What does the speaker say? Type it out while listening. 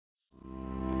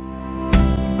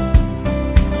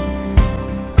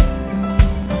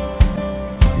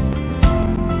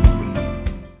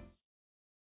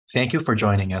Thank you for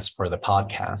joining us for the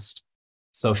podcast.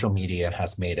 Social media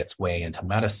has made its way into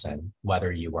medicine,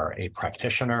 whether you are a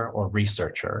practitioner or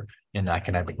researcher in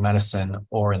academic medicine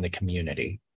or in the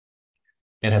community.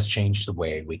 It has changed the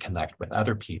way we connect with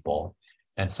other people,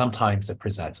 and sometimes it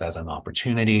presents as an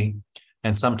opportunity,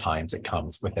 and sometimes it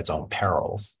comes with its own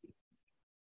perils.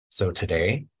 So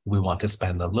today, we want to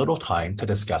spend a little time to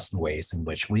discuss the ways in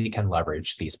which we can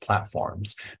leverage these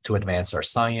platforms to advance our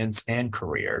science and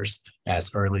careers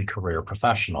as early career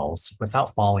professionals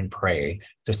without falling prey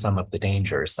to some of the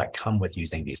dangers that come with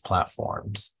using these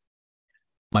platforms.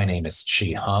 My name is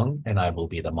Chi Hung, and I will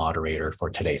be the moderator for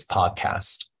today's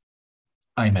podcast.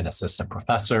 I'm an assistant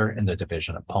professor in the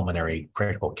Division of Pulmonary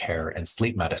Critical Care and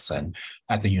Sleep Medicine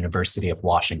at the University of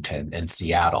Washington in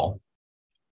Seattle.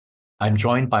 I'm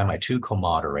joined by my two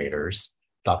co-moderators,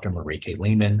 Dr. Marieke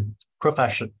Lehmann,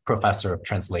 professor of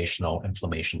Translational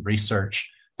Inflammation Research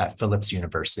at Philipps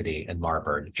University in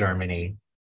Marburg, Germany,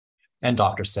 and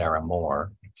Dr. Sarah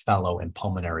Moore, fellow in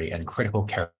Pulmonary and Critical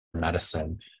Care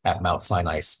Medicine at Mount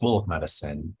Sinai School of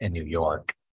Medicine in New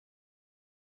York.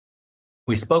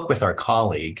 We spoke with our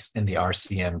colleagues in the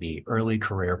RCMB Early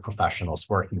Career Professionals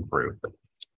Working Group,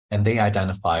 and they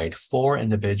identified 4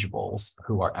 individuals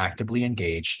who are actively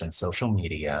engaged in social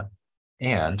media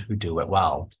and who do it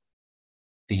well.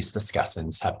 These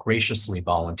discussants have graciously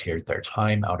volunteered their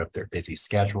time out of their busy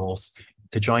schedules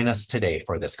to join us today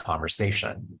for this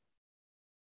conversation.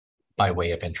 By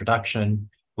way of introduction,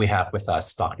 we have with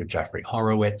us Dr. Jeffrey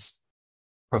Horowitz,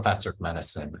 professor of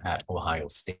medicine at Ohio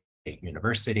State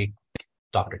University,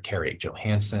 Dr. Carrie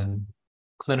Johansson,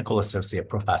 clinical associate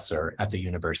professor at the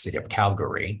University of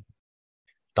Calgary,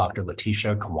 Dr.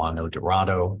 Leticia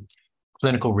Kawano-Dorado,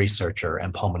 clinical researcher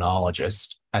and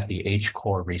pulmonologist at the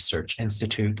H-Core Research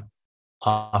Institute,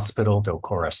 Hospital do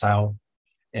Coração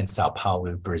in Sao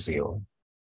Paulo, Brazil,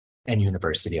 and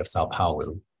University of Sao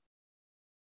Paulo.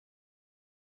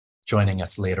 Joining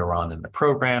us later on in the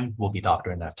program will be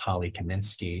Dr. Naftali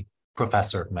Kaminski,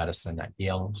 professor of medicine at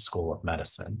Yale School of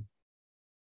Medicine.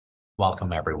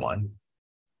 Welcome, everyone.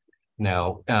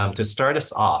 Now, to start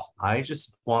us off, I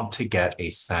just want to get a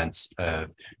sense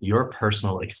of your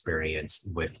personal experience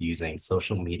with using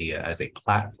social media as a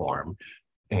platform.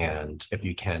 And if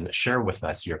you can share with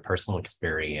us your personal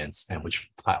experience and which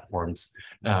platforms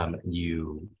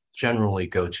you generally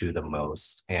go to the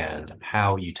most and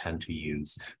how you tend to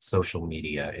use social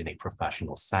media in a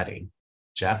professional setting.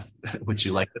 Jeff, would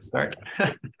you like to start?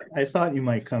 I thought you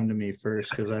might come to me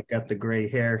first because I've got the gray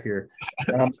hair here.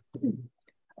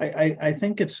 I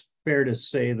think it's fair to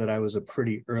say that I was a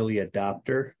pretty early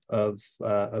adopter of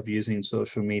using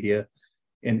social media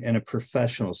in a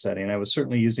professional setting. I was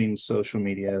certainly using social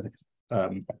media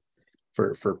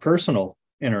for personal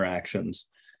interactions,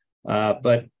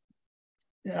 but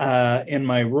in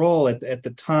my role at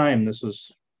the time, this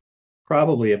was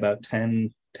probably about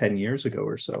 10 years ago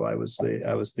or so. I was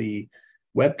the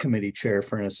web committee chair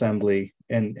for an assembly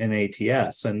in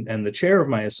ATS, and the chair of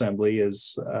my assembly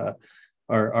is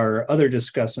our other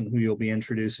discussant who you'll be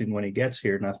introducing when he gets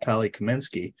here, Naftali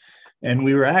Kaminski. And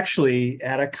we were actually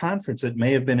at a conference. It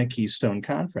may have been a Keystone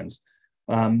conference,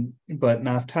 but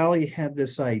Naftali had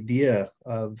this idea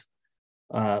of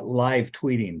live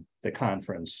tweeting the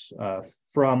conference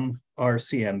from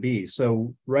RCMB.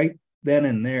 So right then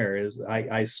and there is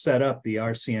I set up the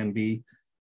RCMB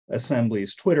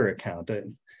Assembly's Twitter account.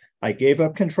 I gave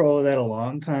up control of that a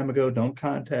long time ago. Don't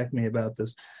contact me about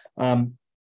this.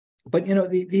 But you know,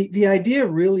 the idea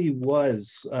really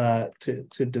was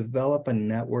to develop a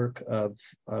network of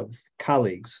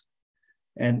colleagues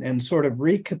and sort of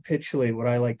recapitulate what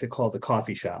I like to call the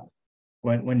coffee shop.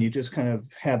 When you just kind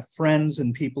of have friends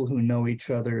and people who know each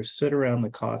other sit around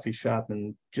the coffee shop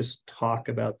and just talk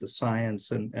about the science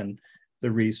and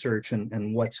the research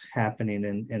and what's happening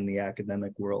in the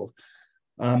academic world.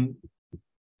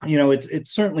 You know,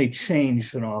 it's certainly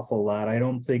changed an awful lot. I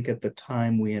don't think at the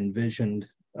time we envisioned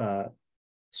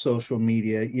social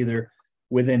media, either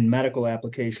within medical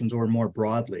applications or more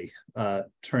broadly,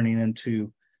 turning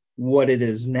into what it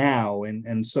is now.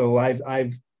 And so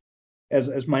I've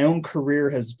as my own career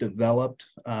has developed,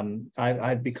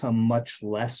 I've become much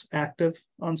less active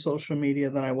on social media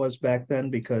than I was back then,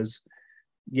 because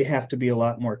you have to be a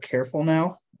lot more careful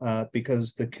now,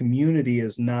 because the community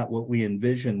is not what we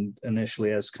envisioned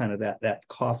initially as kind of that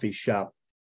coffee shop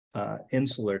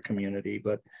insular community,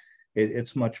 but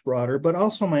it's much broader. But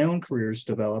also my own career's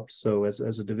developed. So as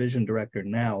a division director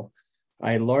now,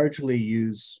 I largely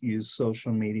use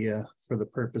social media for the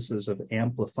purposes of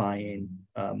amplifying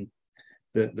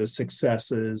the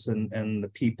successes and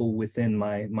the people within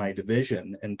my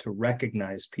division, and to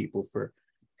recognize people for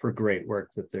great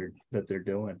work that they're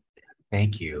doing.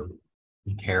 Thank you.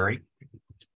 Carrie?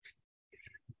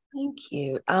 Thank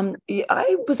you.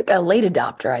 I was a late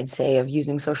adopter, I'd say, of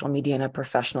using social media in a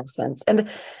professional sense, and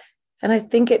I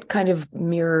think it kind of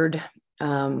mirrored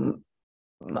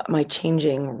my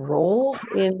changing role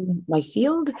in my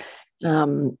field,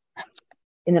 in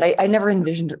that I never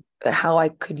envisioned how I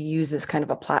could use this kind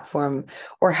of a platform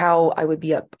or how I would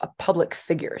be a public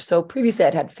figure. So previously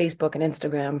I'd had Facebook and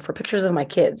Instagram for pictures of my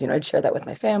kids. I'd share that with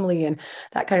my family and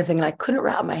that kind of thing. And I couldn't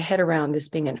wrap my head around this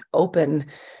being an open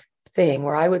thing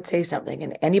where I would say something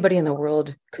and anybody in the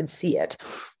world could see it.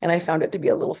 And I found it to be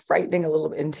a little frightening, a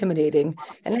little intimidating.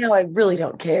 And now I really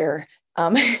don't care.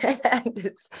 And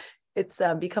it's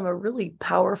become a really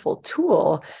powerful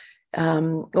tool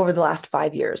over the last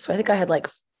 5 years. So I think I had like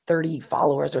 30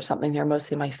 followers or something there,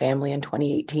 mostly my family, in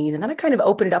 2018. And then I kind of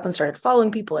opened it up and started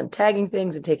following people and tagging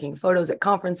things and taking photos at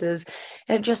conferences.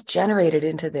 And it just generated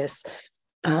into this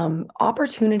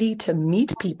opportunity to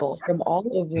meet people from all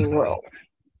over the world.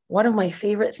 One of my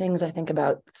favorite things I think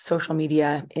about social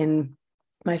media in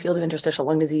my field of interstitial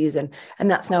lung disease, and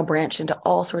that's now branched into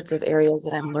all sorts of areas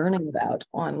that I'm learning about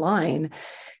online,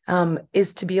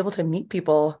 is to be able to meet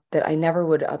people that I never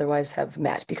would otherwise have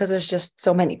met because there's just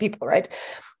so many people, right?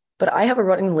 But I have a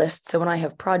running list. So when I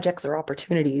have projects or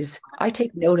opportunities, I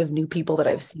take note of new people that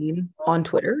I've seen on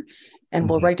Twitter and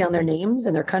will write down their names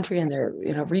and their country and their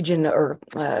region or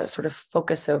sort of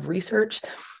focus of research.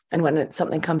 And when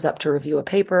something comes up to review a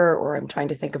paper or I'm trying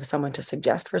to think of someone to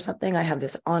suggest for something, I have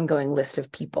this ongoing list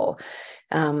of people.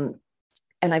 And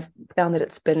I've found that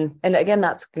it's been, and again,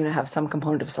 that's going to have some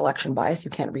component of selection bias.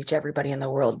 You can't reach everybody in the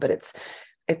world, but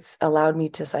it's allowed me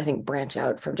to, I think, branch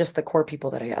out from just the core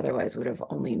people that I otherwise would have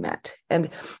only met. And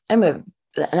I'm an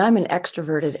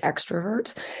extroverted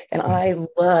extrovert, and I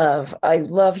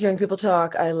love hearing people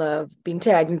talk. I love being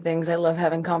tagged in things. I love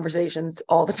having conversations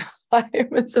all the time.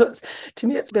 And so to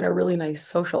me, it's been a really nice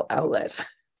social outlet.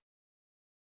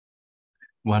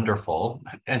 Wonderful.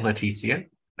 And Leticia?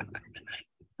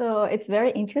 So it's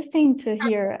very interesting to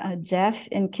hear Jeff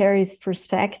and Carrie's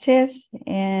perspective,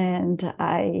 and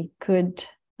I could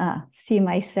see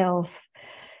myself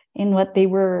in what they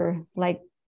were like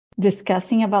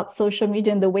discussing about social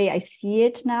media and the way I see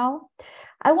it now.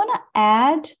 I want to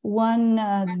add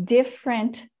one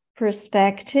different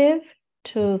perspective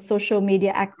to social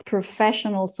media,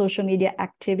 professional social media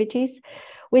activities,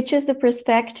 which is the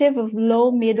perspective of low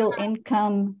middle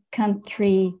income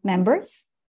country members,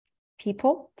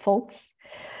 folks.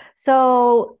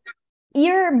 So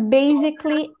you're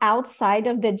basically outside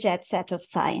of the jet set of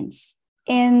science.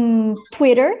 In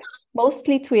Twitter,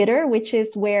 mostly Twitter, which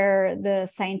is where the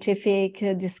scientific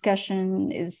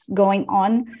discussion is going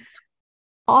on,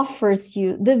 offers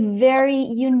you the very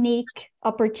unique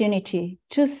opportunity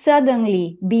to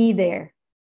suddenly be there.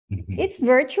 It's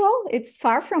virtual, it's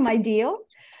far from ideal,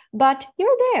 but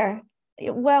you're there.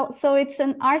 Well, so it's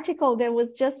an article that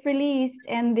was just released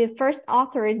and the first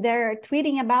author is there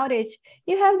tweeting about it.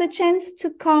 You have the chance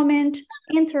to comment,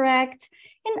 interact,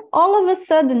 and all of a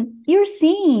sudden you're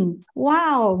seen.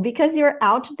 Wow, because you're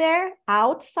out there,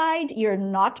 outside, you're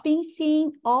not being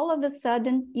seen. All of a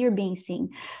sudden you're being seen.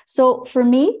 So for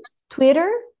me,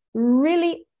 Twitter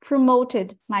really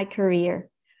promoted my career.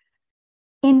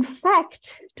 In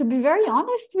fact, to be very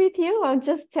honest with you, I'll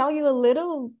just tell you a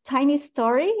little tiny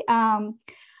story.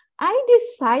 I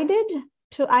decided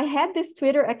I had this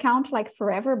Twitter account like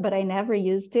forever, but I never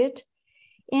used it.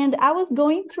 And I was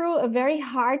going through a very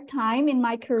hard time in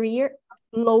my career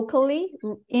locally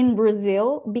in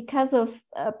Brazil because of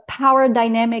power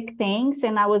dynamic things.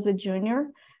 And I was a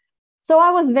junior. So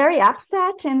I was very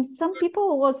upset, and some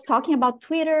people was talking about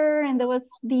Twitter, and there was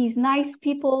these nice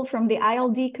people from the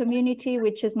ILD community,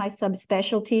 which is my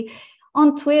subspecialty,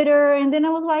 on Twitter. And then I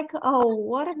was like, oh,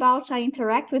 what about I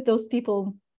interact with those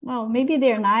people? Well, maybe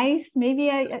they're nice. Maybe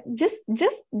I just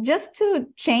to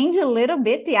change a little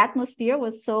bit. The atmosphere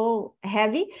was so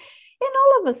heavy. And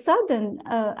all of a sudden,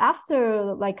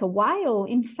 after like a while,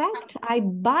 in fact, I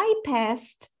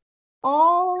bypassed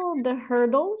all the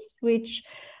hurdles, which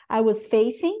I was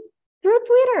facing through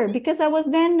Twitter, because I was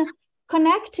then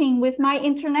connecting with my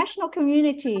international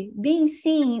community, being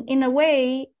seen in a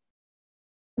way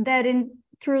that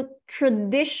through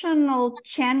traditional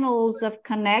channels of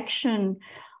connection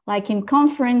like in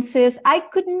conferences. I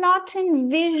could not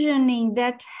envisioning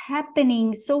that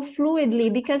happening so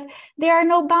fluidly because there are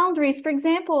no boundaries. For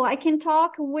example, I can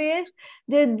talk with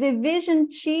the division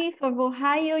chief of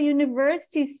Ohio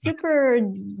University, super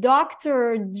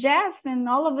Dr. Jeff, and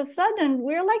all of a sudden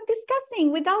we're like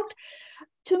discussing without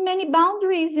too many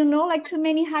boundaries, like too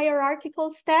many hierarchical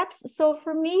steps. So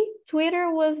for me,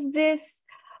 Twitter was this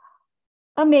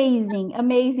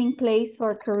amazing place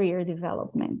for career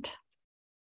development.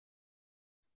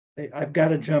 I've got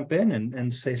to jump in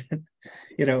and say that,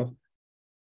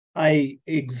 I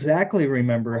exactly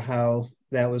remember how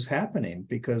that was happening,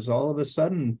 because all of a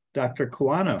sudden Dr.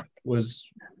 Kuana was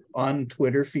on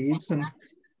Twitter feeds, and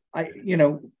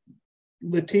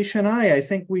Letitia and I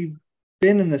think we've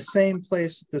been in the same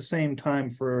place at the same time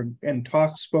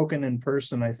spoken in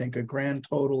person, I think a grand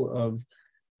total of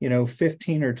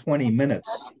 15 or 20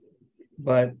 minutes,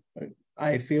 but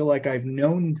I feel like I've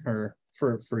known her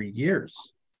for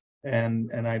years, and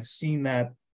I've seen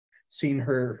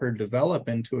her develop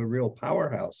into a real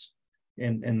powerhouse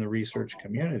in the research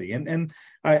community, and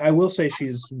I will say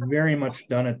she's very much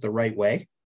done it the right way,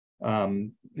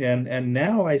 and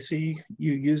now I see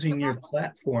you using your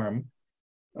platform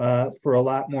for a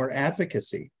lot more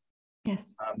advocacy.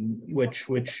 Yes.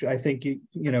 Which I think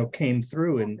came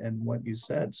through in what you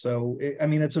said. So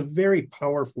it's a very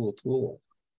powerful tool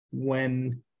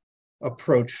when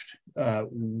approached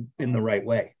in the right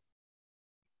way.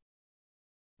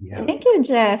 Yeah. Thank you,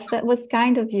 Jeff. That was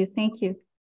kind of you. Thank you.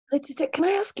 Can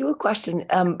I ask you a question?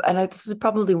 And this is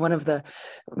probably one of the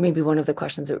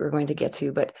questions that we're going to get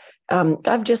to, but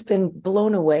I've just been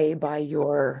blown away by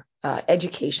your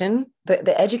education,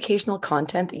 the educational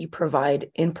content that you provide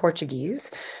in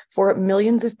Portuguese for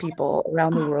millions of people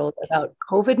around the world about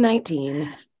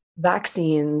COVID-19,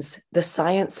 vaccines, the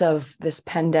science of this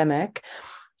pandemic,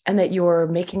 and that you're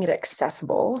making it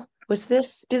accessible.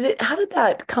 How did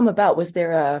that come about? Was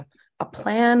there a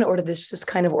plan, or did this just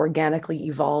kind of organically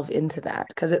evolve into that?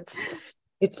 Because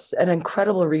it's an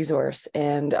incredible resource,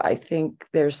 and I think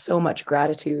there's so much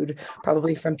gratitude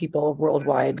probably from people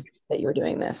worldwide that you're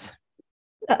doing this.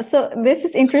 So this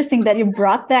is interesting that you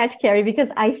brought that, Carrie, because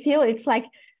I feel it's like,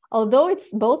 although it's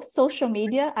both social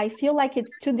media, I feel like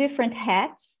it's two different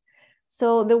hats.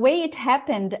 So the way it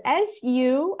happened, I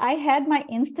had my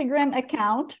Instagram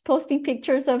account posting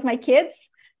pictures of my kids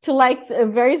to like a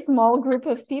very small group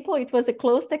of people. It was a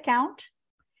closed account.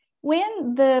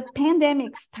 When the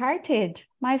pandemic started,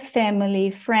 my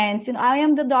family, friends, I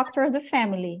am the doctor of the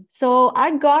family. So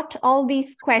I got all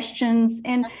these questions,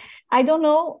 and I don't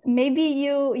know, maybe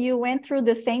you went through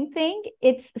the same thing.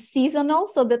 It's seasonal.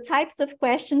 So the types of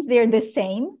questions, they're the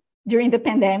same during the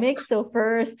pandemic. So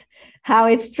first, how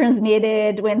it's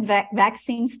transmitted, when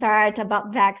vaccines start,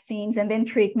 about vaccines, and then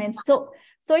treatments.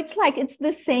 So it's like, it's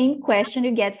the same question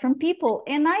you get from people.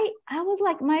 And I was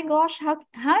like, my gosh, how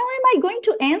am I going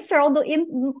to answer, although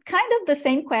in kind of the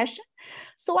same question?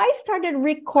 So I started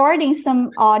recording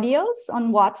some audios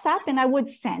on WhatsApp, and I would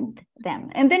send them.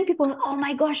 And then people, oh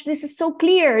my gosh, this is so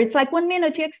clear. It's like 1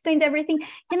 minute, you explained everything.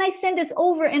 Can I send this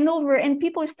over and over? And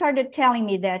people started telling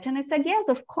me that. And I said, yes,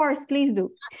 of course, please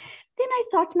do. Then I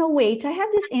thought, no, wait, I have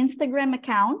this Instagram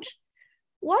account.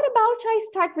 What about I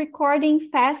start recording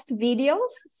fast videos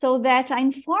so that I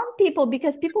inform people,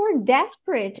 because people were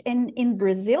desperate. And in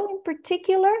Brazil in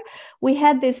particular, we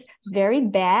had this very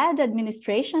bad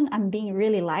administration. I'm being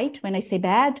really light when I say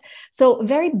bad. So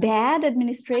very bad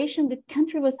administration. The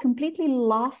country was completely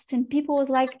lost, and people was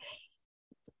like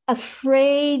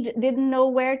afraid, didn't know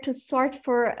where to sort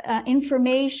for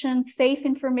information, safe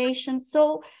information.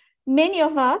 So many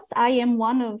of us, I am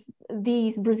one of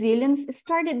these Brazilians,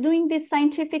 started doing this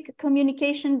scientific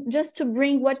communication just to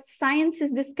bring what science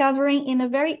is discovering in a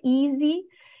very easy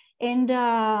and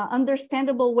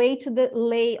understandable way to the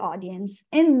lay audience.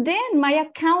 And then my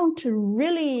account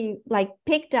really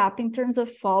picked up in terms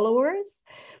of followers.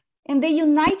 And the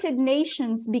United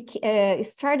Nations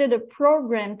started a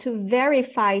program to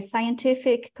verify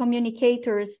scientific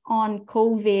communicators on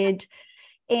COVID.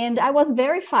 And I was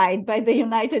verified by the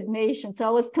United Nations. So I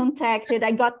was contacted.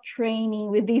 I got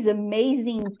training with these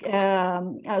amazing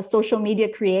social media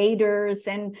creators.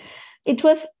 And it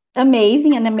was an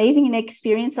amazing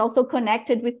experience. Also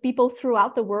connected with people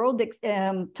throughout the world,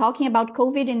 talking about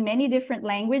COVID in many different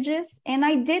languages. And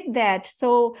I did that.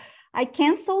 So I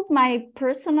canceled my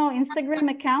personal Instagram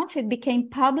account. It became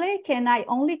public. And I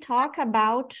only talk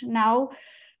about now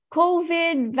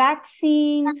COVID,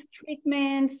 vaccines,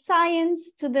 treatments,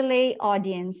 science to the lay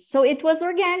audience. So it was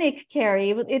organic,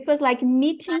 Carrie. It was like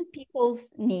meeting people's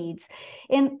needs.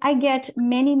 And I get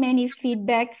many, many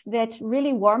feedbacks that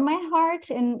really warm my heart.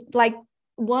 And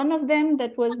one of them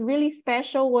that was really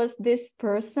special was this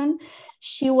person.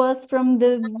 She was from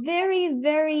the very,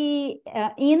 very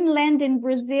inland in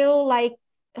Brazil, like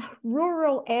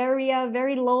rural area,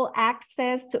 very low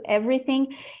access to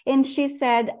everything. And she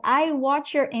said, I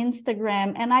watch your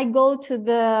Instagram and I go to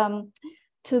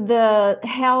the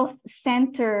health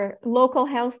center, local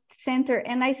health center,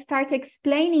 and I start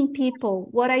explaining people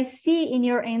what I see in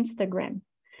your Instagram.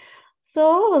 So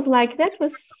I was like, that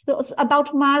was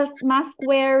about mask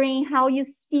wearing, how you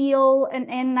seal an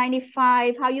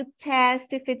N95, how you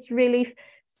test if it's really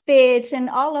fit, and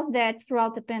all of that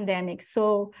throughout the pandemic.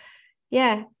 So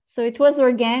yeah, so it was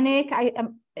organic.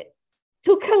 It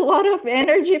took a lot of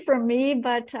energy from me,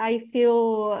 but I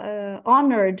feel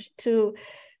honored to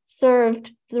serve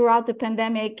throughout the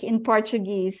pandemic in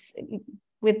Portuguese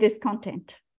with this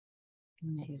content.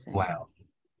 Amazing. Wow.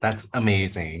 That's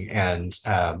amazing. And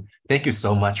thank you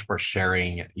so much for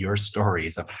sharing your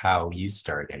stories of how you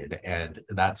started, and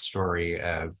that story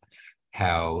of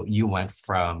how you went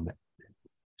from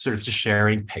sort of just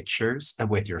sharing pictures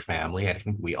with your family. I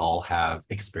think we all have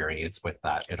experience with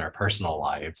that in our personal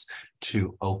lives,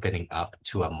 to opening up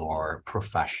to a more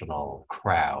professional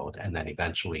crowd, and then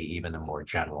eventually even a more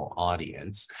general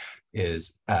audience,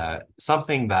 is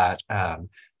something that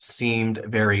seemed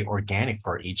very organic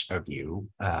for each of you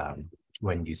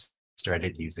when you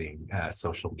started using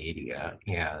social media.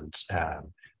 And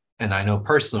I know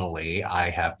personally, I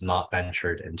have not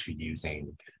ventured into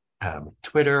using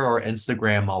Twitter or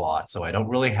Instagram a lot, so I don't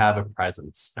really have a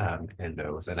presence in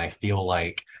those. And I feel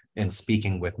like, in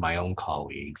speaking with my own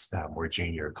colleagues, or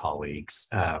junior colleagues,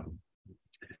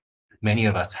 many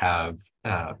of us have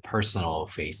personal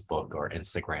Facebook or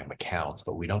Instagram accounts,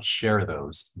 but we don't share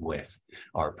those with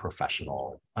our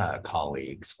professional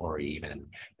colleagues or even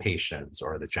patients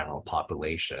or the general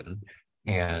population.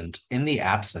 And in the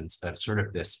absence of sort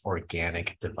of this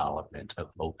organic development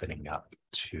of opening up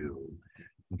to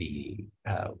the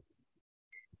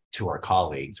to our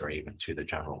colleagues or even to the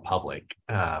general public,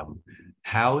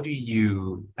 how do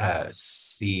you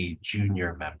see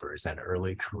junior members and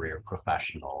early career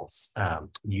professionals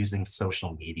using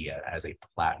social media as a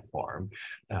platform,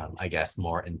 I guess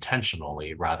more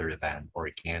intentionally rather than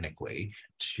organically,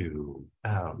 to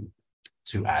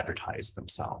advertise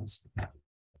themselves?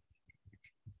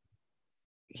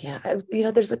 Yeah,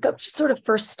 there's a sort of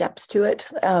first steps to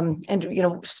it. And,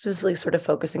 specifically sort of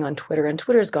focusing on Twitter. And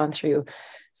Twitter's gone through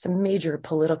some major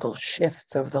political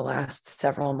shifts over the last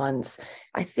several months.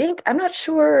 I'm not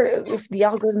sure if the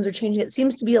algorithms are changing. It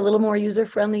seems to be a little more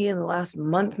user-friendly in the last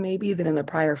month, maybe, than in the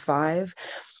prior 5.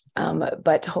 And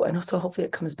also hopefully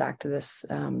it comes back to this,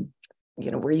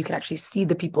 where you can actually see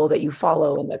the people that you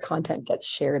follow and the content gets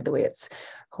shared the way it's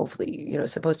hopefully,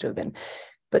 supposed to have been.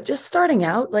 But just starting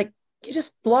out, like, you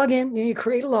just log in, you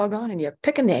create a logon and you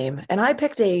pick a name. And I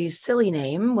picked a silly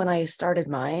name when I started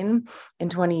mine in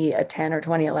 2010 or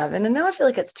 2011. And now I feel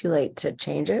like it's too late to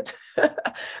change it.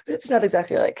 But it's not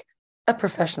exactly like a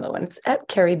professional one. It's at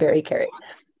Carrie Berry Carrie.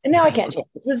 And now I can't change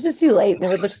it. It's just too late. And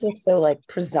it would just look so like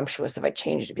presumptuous if I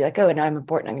changed it to be like, oh, now I'm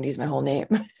important, I'm going to use my whole name.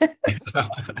 So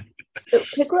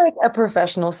pick like a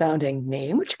professional sounding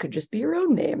name, which could just be your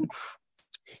own name.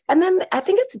 And then I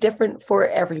think it's different for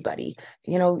everybody.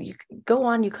 You go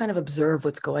on, you kind of observe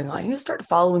what's going on. You start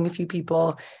following a few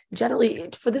people. Generally,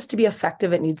 for this to be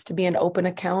effective, it needs to be an open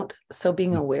account. So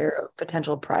being aware of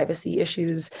potential privacy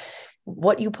issues,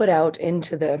 what you put out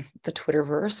into the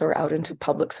Twitterverse or out into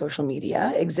public social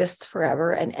media exists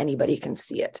forever and anybody can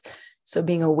see it. So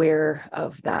being aware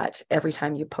of that every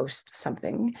time you post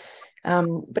something.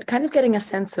 But kind of getting a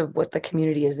sense of what the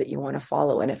community is that you want to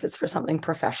follow. And if it's for something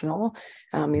professional,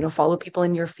 follow people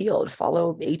in your field,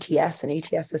 follow ATS and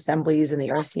ATS assemblies and the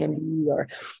RCMB or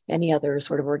any other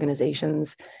sort of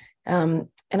organizations. And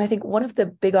I think one of the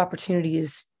big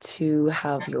opportunities to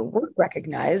have your work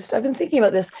recognized, I've been thinking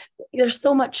about this, there's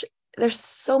so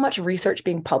much research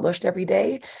being published every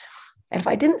day. And if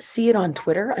I didn't see it on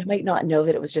Twitter, I might not know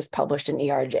that it was just published in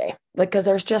ERJ, because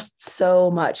there's just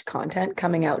so much content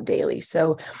coming out daily.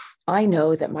 So I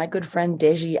know that my good friend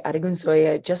Deji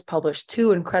Adegunsoye just published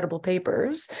 2 incredible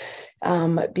papers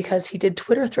because he did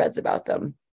Twitter threads about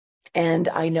them. And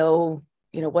I know,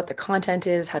 what the content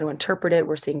is, how to interpret it.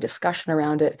 We're seeing discussion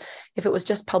around it. If it was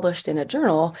just published in a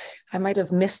journal, I might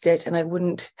have missed it and I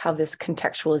wouldn't have this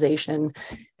contextualization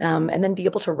and then be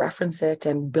able to reference it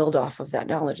and build off of that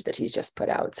knowledge that he's just put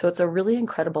out. So it's a really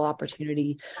incredible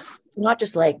opportunity, not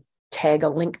just like tag a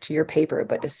link to your paper,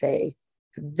 but to say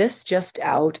this just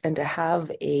out and to have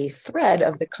a thread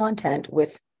of the content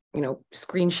with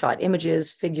screenshot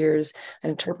images, figures, an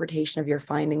interpretation of your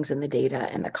findings in the data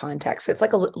and the context. It's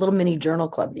like a little mini journal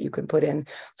club that you can put in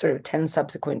sort of 10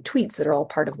 subsequent tweets that are all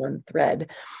part of one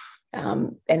thread.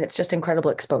 And it's just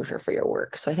incredible exposure for your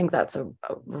work. So I think that's a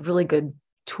really good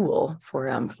tool for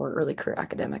early career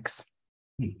academics.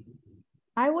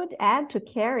 I would add to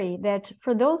Carrie that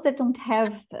for those that don't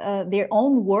have their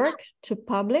own work to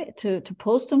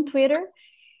post on Twitter,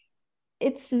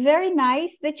 it's very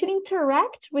nice that you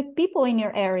interact with people in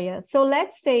your area. So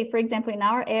let's say, for example, in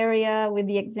our area, with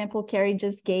the example Carrie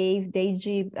just gave,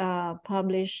 Deji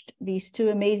published these 2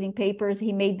 amazing papers.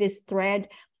 He made this thread.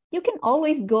 You can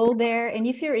always go there, and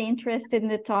if you're interested in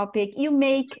the topic, you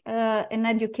make an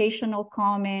educational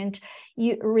comment,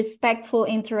 respectful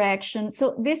interaction.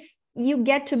 So you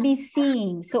get to be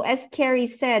seen. So as Carrie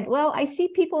said, well, I see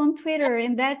people on Twitter,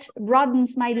 and that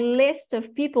broadens my list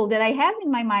of people that I have in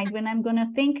my mind when I'm going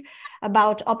to think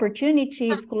about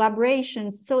opportunities,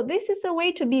 collaborations. So this is a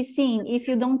way to be seen if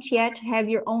you don't yet have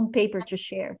your own paper to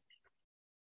share.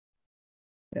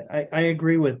 I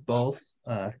agree with both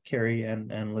Carrie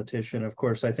and Letitia. And of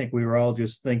course, I think we were all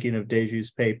just thinking of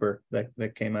Deji's paper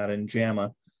that came out in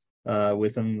JAMA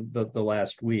within the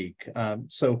last week.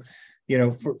 So,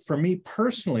 for me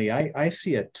personally, I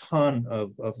see a ton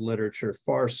of literature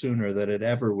far sooner than it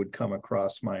ever would come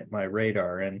across my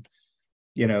radar. And,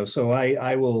 so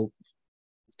I will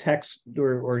text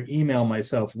or email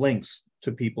myself links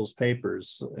to people's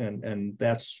papers. And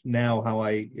that's now how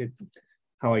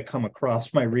I come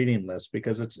across my reading list,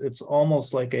 because it's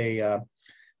almost like a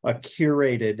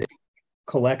curated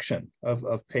collection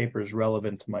of papers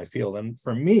relevant to my field. And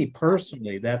for me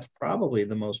personally, that's probably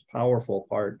the most powerful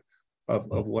part of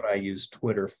what I use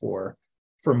Twitter for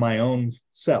my own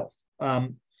self.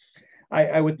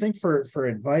 I would think for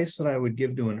advice that I would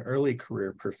give to an early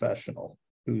career professional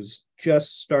who's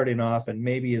just starting off and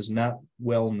maybe is not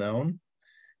well known,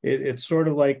 it's sort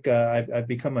of like I've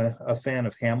become a fan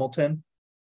of Hamilton,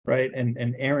 right?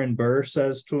 And Aaron Burr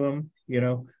says to him,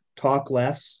 talk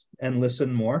less and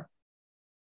listen more.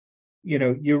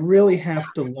 You really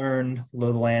have to learn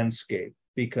the landscape,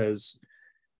 because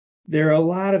there are a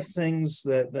lot of things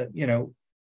that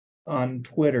on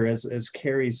Twitter, as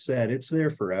Carrie said, it's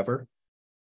there forever.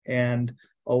 And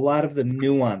a lot of the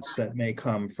nuance that may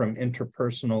come from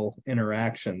interpersonal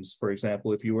interactions, for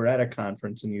example, if you were at a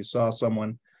conference and you saw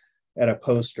someone at a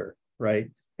poster, right,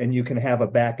 and you can have a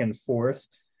back and forth,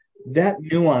 that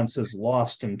nuance is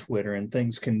lost in Twitter, and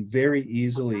things can very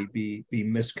easily be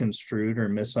misconstrued or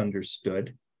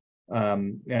misunderstood.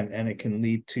 And it can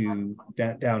lead to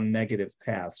down negative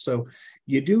paths. So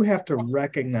you do have to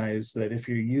recognize that if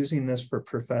you're using this for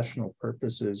professional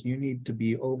purposes, you need to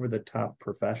be over the top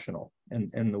professional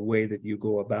in the way that you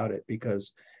go about it,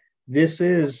 because this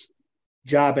is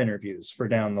job interviews for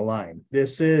down the line.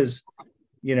 This is,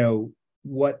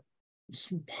 what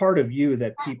part of you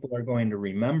that people are going to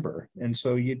remember. And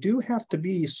so you do have to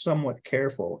be somewhat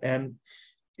careful. And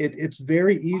it's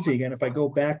very easy. Again, if I go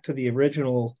back to the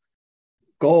original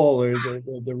goal, or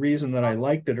the reason that I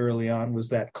liked it early on, was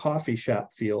that coffee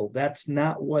shop feel. That's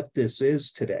not what this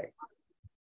is today.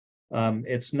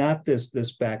 It's not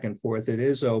this back and forth. It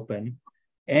is open.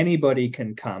 Anybody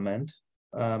can comment.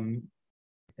 And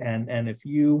if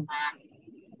you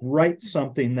write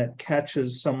something that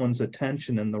catches someone's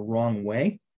attention in the wrong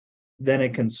way, then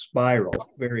it can spiral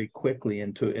very quickly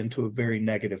into a very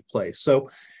negative place. So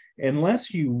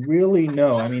unless you really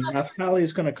know, Naftali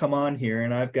is going to come on here,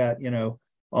 and I've got,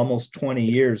 almost 20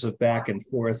 years of back and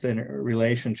forth in a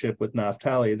relationship with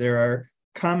Naftali. There are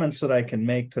comments that I can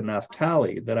make to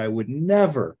Naftali that I would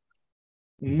never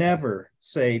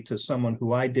say to someone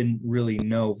who I didn't really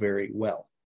know very well.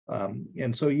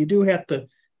 And so you do have to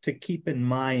keep in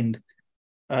mind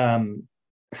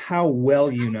how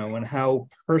well you know and how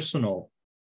personal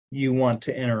you want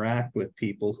to interact with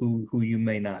people who you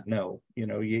may not know.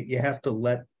 You have to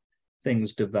let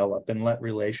things develop and let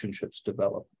relationships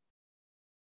develop.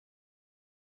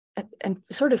 And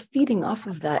sort of feeding off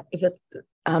of that,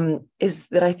 is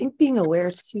that I think being aware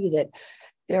too that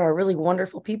there are really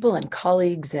wonderful people and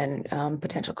colleagues and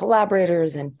potential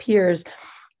collaborators and peers,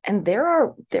 and there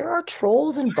are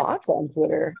trolls and bots on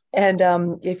Twitter. And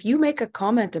if you make a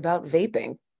comment about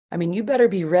vaping, you better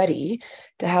be ready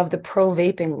to have the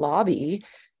pro-vaping lobby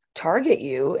target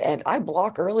you. And I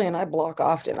block early and I block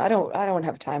often. I don't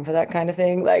have time for that kind of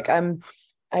thing. Like I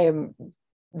am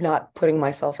not putting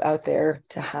myself out there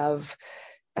to have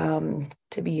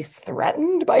to be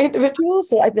threatened by individuals.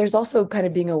 So there's also kind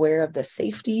of being aware of the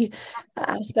safety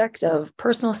aspect of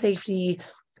personal safety,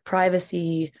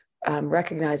 privacy,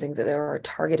 recognizing that there are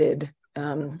targeted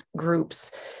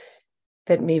groups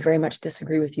that may very much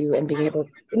disagree with you, and being able,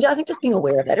 and I think just being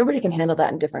aware that everybody can handle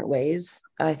that in different ways.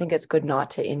 I think it's good not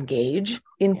to engage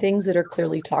in things that are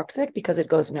clearly toxic because it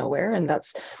goes nowhere. And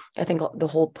that's, I think the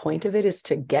whole point of it is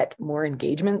to get more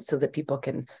engagement so that people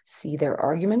can see their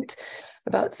argument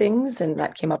about things. And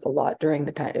that came up a lot during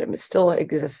the pandemic. It's still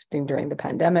existing during the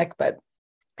pandemic, but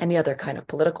any other kind of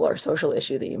political or social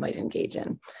issue that you might engage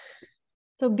in.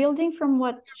 So building from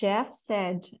what Jeff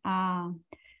said,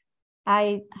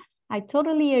 I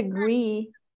totally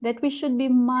agree that we should be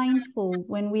mindful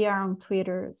when we are on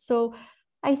Twitter. So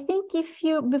I think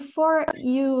before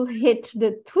you hit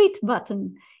the tweet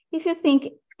button, if you think,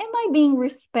 am I being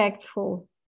respectful?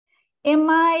 Am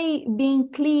I being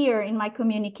clear in my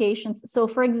communications? So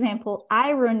for example,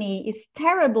 irony is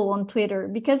terrible on Twitter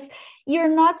because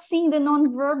you're not seeing the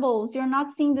nonverbals, you're not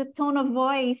seeing the tone of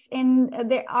voice, and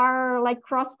there are like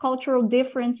cross-cultural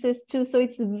differences too. So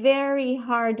it's very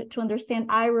hard to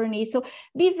understand irony. So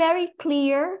be very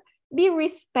clear, be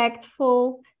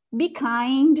respectful, be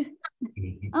kind.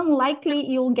 Unlikely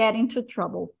you'll get into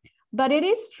trouble. But it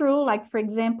is true, like, for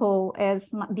example,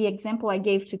 as the example I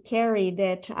gave to Carrie,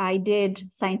 that I did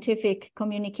scientific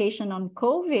communication on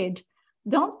COVID,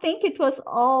 don't think it was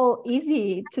all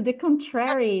easy. To the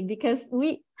contrary, because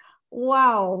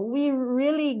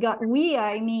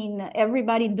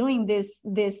everybody doing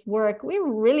this work, we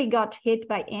really got hit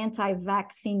by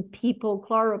anti-vaccine people,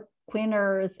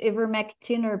 chloroquiners,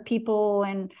 ivermectiner people,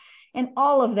 and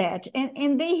all of that,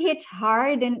 and they hit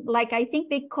hard, and like I think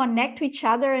they connect to each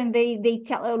other, and they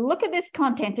tell, oh, look at this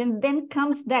content, and then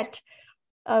comes that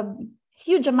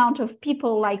huge amount of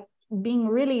people like being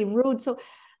really rude. So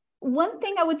one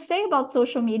thing I would say about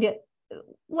social media,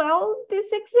 well, this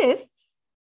exists.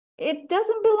 It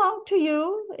doesn't belong to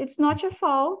you. It's not your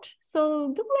fault.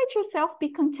 So don't let yourself be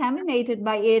contaminated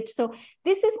by it. So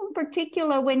this is in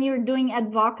particular when you're doing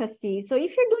advocacy. So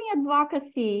if you're doing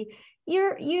advocacy,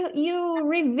 you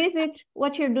revisit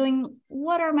what you're doing.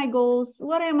 What are my goals?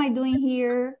 What am I doing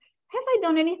here? Have I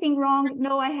done anything wrong?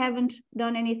 No, I haven't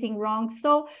done anything wrong.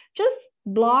 So just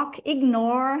block,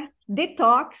 ignore,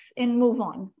 detox, and move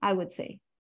on, I would say.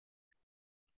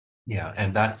 Yeah,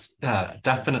 and that's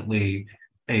definitely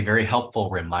a very helpful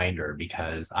reminder,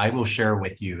 because I will share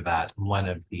with you that one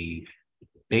of the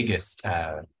biggest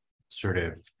sort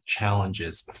of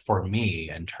challenges for me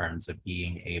in terms of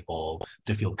being able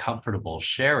to feel comfortable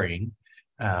sharing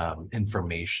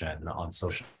information on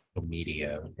social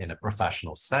media in a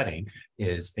professional setting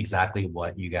is exactly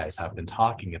what you guys have been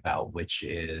talking about, which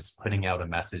is putting out a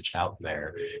message out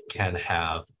there can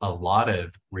have a lot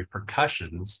of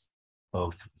repercussions,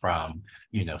 both from,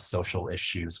 social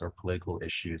issues or political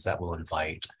issues that will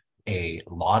invite a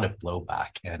lot of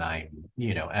blowback. And I'm,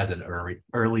 as an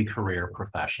early career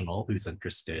professional who's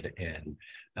interested in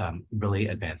really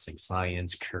advancing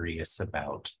science, curious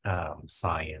about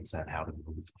science and how to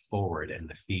move forward in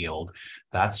the field,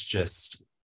 that's just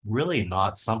really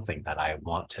not something that I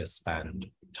want to spend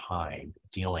time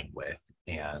dealing with.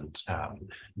 And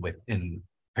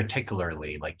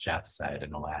particularly, like Jeff said,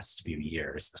 in the last few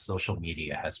years, social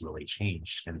media has really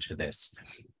changed into this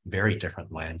very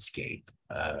different landscape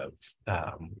of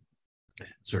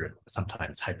sort of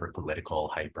sometimes hyper-political,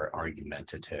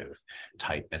 hyper-argumentative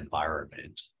type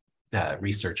environment.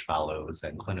 Research fellows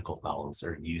and clinical fellows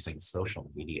are using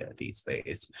social media these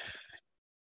days.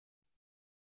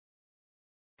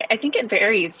 I think it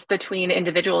varies between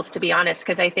individuals, to be honest,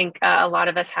 because I think a lot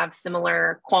of us have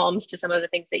similar qualms to some of the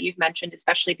things that you've mentioned,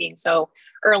 especially being so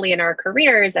early in our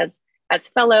careers as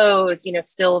fellows,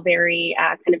 still very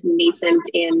kind of nascent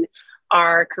in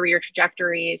our career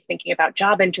trajectories, thinking about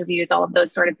job interviews, all of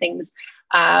those sort of things,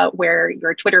 where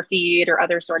your Twitter feed or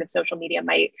other sort of social media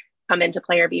might come into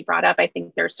play or be brought up. I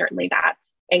think there's certainly that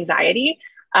anxiety.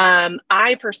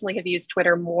 I personally have used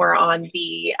Twitter more on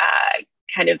the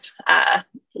kind of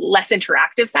less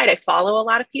interactive side. I follow a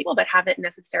lot of people, but haven't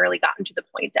necessarily gotten to the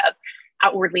point of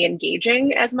outwardly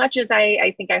engaging as much as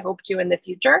I think I hope to in the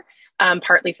future,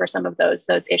 partly for some of those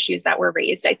issues that were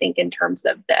raised, I think, in terms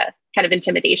of the kind of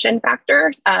intimidation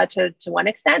factor to one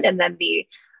extent, and then the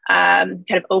kind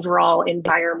of overall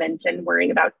environment and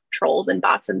worrying about trolls and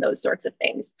bots and those sorts of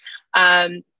things.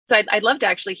 So I'd love to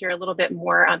actually hear a little bit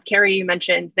more. Carrie, you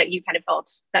mentioned that you kind of felt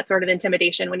that sort of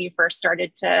intimidation when you first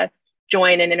started to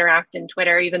join and interact in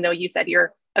Twitter, even though you said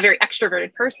you're a very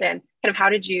extroverted person. Kind of how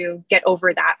did you get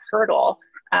over that hurdle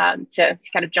to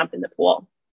kind of jump in the pool?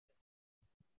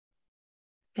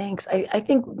 Thanks. I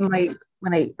think when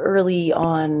I early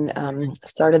on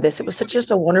started this, it was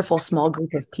just a wonderful small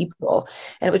group of people,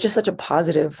 and it was just such a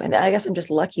positive, and I guess I'm just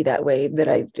lucky that way that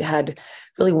I had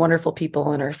really wonderful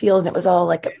people in our field, and it was all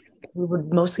like we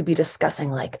would mostly be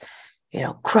discussing like,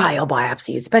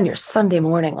 cryobiopsy. You'd spend your Sunday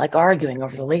morning like arguing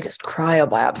over the latest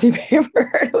cryobiopsy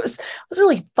paper. It was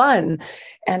really fun.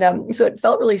 And so it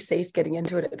felt really safe getting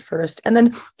into it at first. And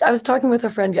then I was talking with a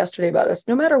friend yesterday about this.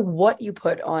 No matter what you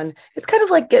put on, it's kind of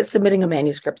like submitting a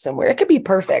manuscript somewhere. It could be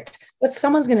perfect, but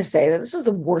someone's going to say that this is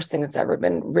the worst thing that's ever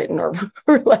been written or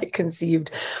like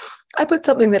conceived. I put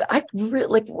something that I really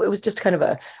like. It was just kind of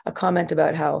a comment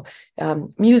about how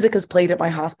music is played at my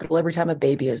hospital every time a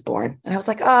baby is born. And I was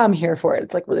like, I'm here for it.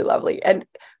 It's like really lovely. And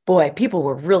boy, people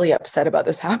were really upset about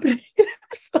this happening.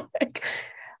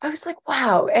 I was like,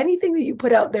 wow, anything that you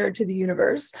put out there to the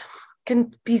universe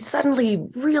can be suddenly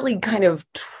really kind of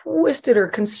twisted or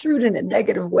construed in a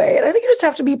negative way. And I think you just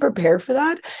have to be prepared for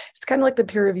that. It's kind of like the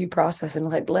peer review process, and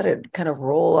like let it kind of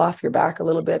roll off your back a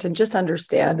little bit and just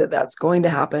understand that that's going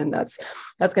to happen. That's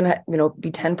going to,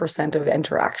 be 10% of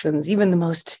interactions. Even the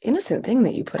most innocent thing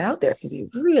that you put out there can be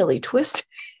really twisted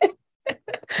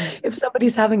if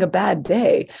somebody's having a bad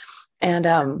day. And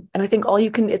I think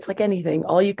it's like anything,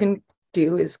 all you can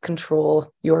do is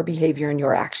control your behavior and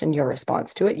your action, your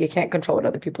response to it. You can't control what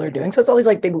other people are doing. So it's always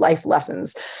like big life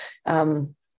lessons.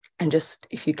 And just,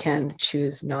 if you can,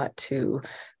 choose not to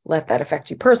let that affect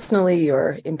you personally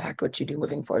or impact what you do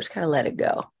moving forward, just kind of let it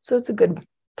go. So it's a good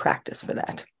practice for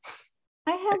that.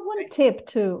 I have one tip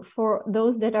too, for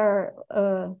those that are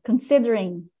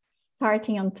considering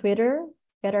starting on Twitter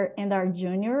and are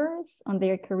juniors on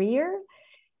their career.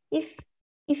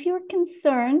 If you're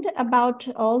concerned about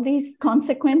all these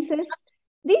consequences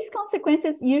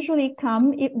usually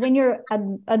come when you're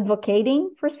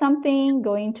advocating for something,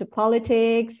 going to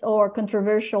politics or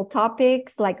controversial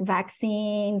topics like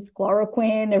vaccines,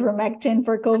 chloroquine, ivermectin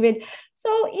for COVID.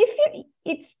 So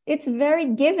it's very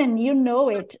given,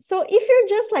 it. So if you're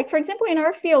just like, for example, in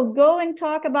our field, go and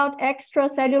talk about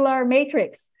extracellular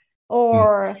matrix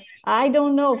or I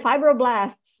don't know,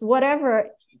 fibroblasts, whatever,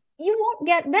 you won't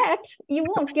get that. You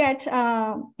won't get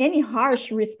any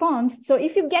harsh response. So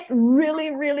if you get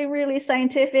really, really, really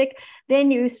scientific,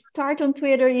 then you start on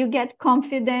Twitter, you get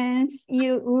confidence,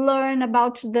 you learn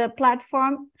about the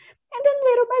platform. And then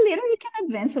little by little, you can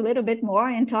advance a little bit more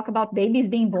and talk about babies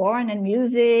being born and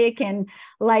music. And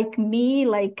like me,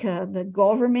 the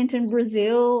government in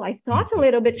Brazil, I thought a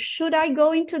little bit, should I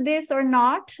go into this or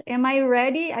not? Am I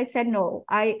ready? I said, no,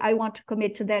 I want to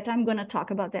commit to that. I'm going to talk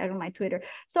about that on my Twitter.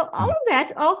 So all of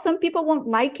that, some people won't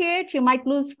like it. You might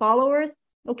lose followers.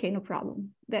 Okay, no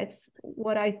problem. That's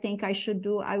what I think I should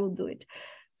do. I will do it.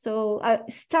 So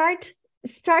start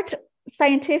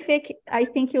scientific. I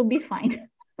think you'll be fine.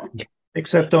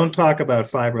 Except don't talk about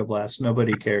fibroblasts.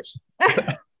 Nobody cares.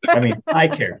 I mean, I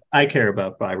care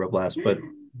about fibroblasts, but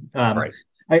Right.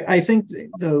 I think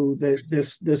though that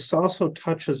this also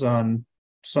touches on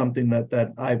something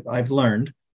that I've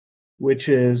learned, which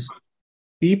is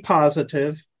be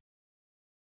positive,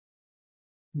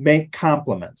 make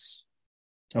compliments.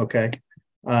 Okay.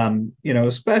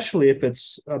 Especially if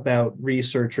it's about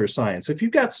research or science. If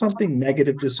you've got something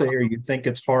negative to say or you think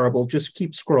it's horrible, just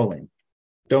keep scrolling.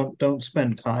 Don't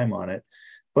spend time on it.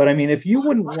 But I mean, if you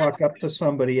wouldn't walk up to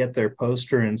somebody at their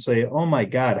poster and say, oh my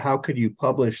God, how could you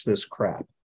publish this crap?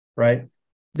 Right?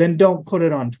 Then don't put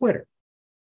it on Twitter.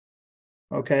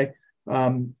 Okay.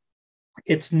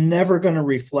 It's never going to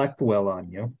reflect well on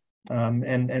you.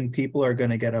 And people are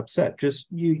going to get upset. Just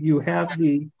you have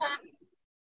the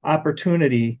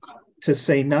opportunity to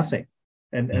say nothing.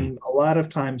 And a lot of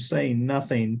times saying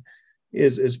nothing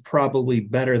is probably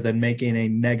better than making a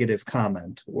negative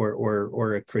comment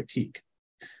or a critique.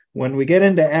 When we get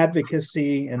into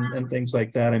advocacy and things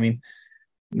like that, I mean,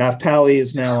 Naftali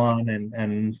is now on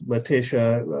and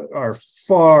Letitia are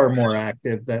far more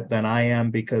active than I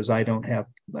am because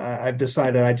I've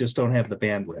decided I just don't have the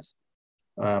bandwidth.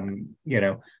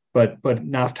 But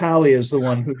Naftali is the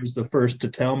one who was the first to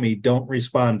tell me don't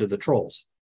respond to the trolls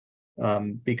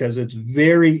because it's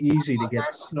very easy to get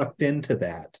sucked into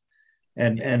that.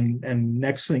 And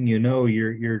next thing you know,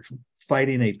 you're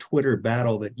fighting a Twitter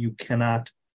battle that you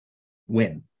cannot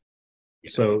win.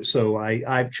 So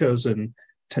I've chosen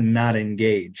to not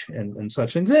engage and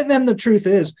such things. And then the truth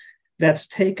is that's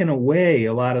taken away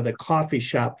a lot of the coffee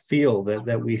shop feel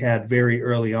that we had very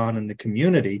early on in the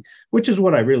community, which is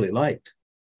what I really liked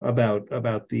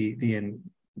about the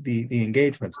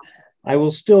engagements. I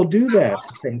will still do that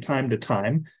from time to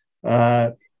time.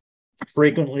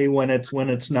 Frequently when it's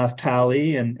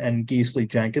Naftali and Gisli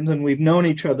Jenkins, and we've known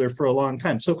each other for a long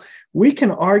time. So we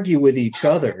can argue with each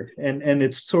other and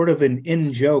it's sort of an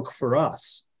in-joke for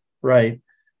us, right?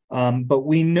 But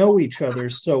we know each other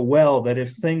so well that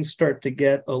if things start to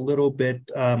get a little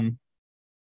bit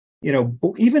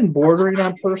even bordering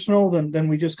on personal, then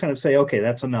we just kind of say, okay,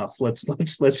 that's enough. Let's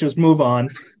just move on,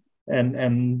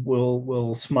 and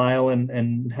we'll smile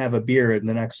and have a beer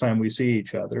the next time we see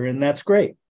each other, and that's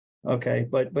great. Okay,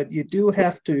 but you do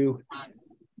have to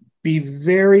be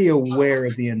very aware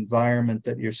of the environment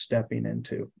that you're stepping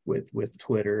into with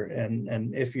Twitter,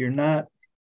 and if you're not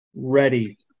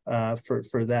ready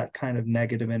for that kind of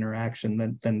negative interaction,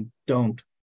 then don't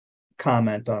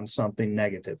comment on something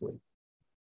negatively.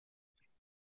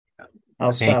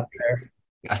 I'll stop there.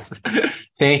 Yes,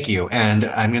 thank you. And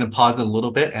I'm going to pause a little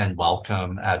bit and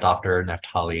welcome Dr.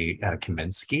 Naftali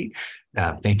Kaminski.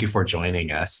 Thank you for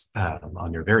joining us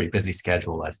on your very busy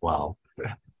schedule as well.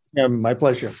 Yeah, my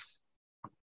pleasure.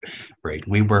 Great.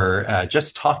 We were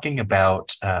just talking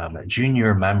about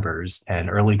junior members and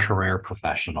early career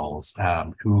professionals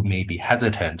who may be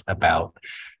hesitant about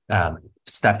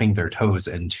stepping their toes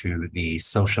into the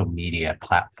social media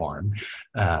platform,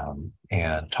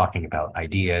 and talking about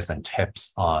ideas and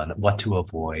tips on what to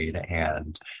avoid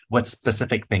and what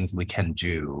specific things we can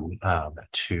do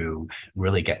to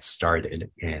really get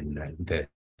started in this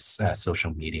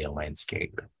social media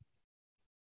landscape.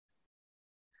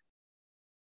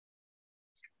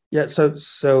 Yeah,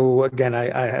 so again,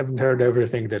 I haven't heard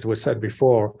everything that was said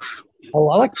before.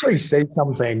 I'll actually say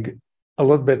something a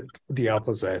little bit the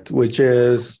opposite, which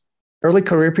is early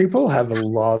career people have a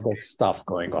lot of stuff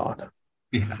going on.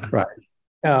 Yeah.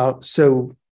 Right.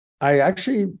 So I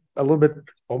actually a little bit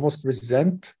almost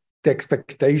resent the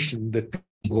expectation that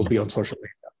people will be on social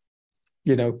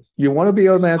media. You want to be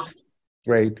on that,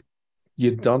 great.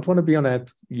 You don't want to be on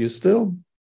that, you still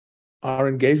are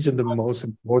engaged in the most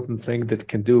important thing that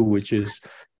can do, which is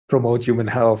promote human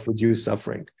health, reduce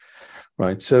suffering,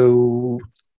 right? So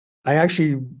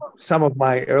some of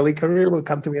my early career will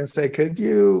come to me and say,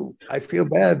 I feel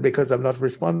bad because I'm not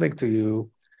responding to you.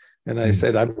 And I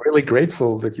said, I'm really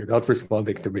grateful that you're not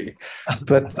responding to me.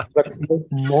 But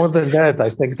more than that,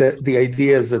 I think that the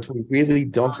idea is that we really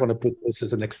don't want to put this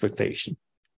as an expectation.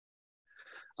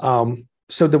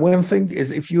 So the one thing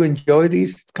is, if you enjoy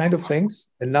these kind of things,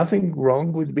 and nothing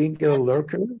wrong with being a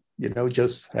lurker,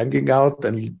 just hanging out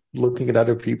and looking at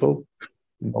other people,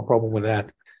 no problem with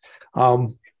that.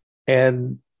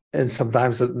 And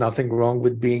sometimes nothing wrong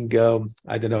with being,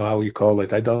 I don't know how you call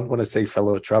it. I don't want to say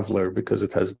fellow traveler because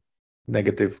it has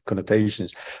negative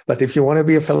connotations. But if you want to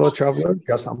be a fellow traveler,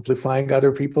 just amplifying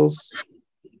other people's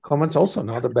comments, also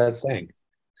not a bad thing.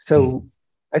 So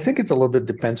I think it's a little bit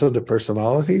depends on the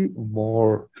personality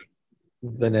more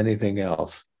than anything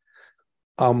else.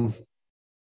 The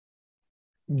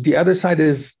other side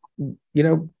is,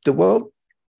 the world.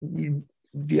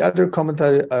 The other comment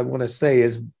I want to say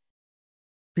is,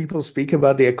 people speak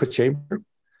about the echo chamber.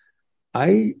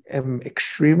 I am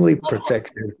extremely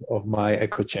protective of my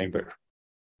echo chamber,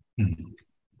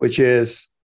 which is,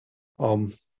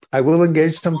 I will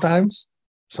engage sometimes.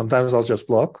 Sometimes I'll just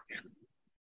block.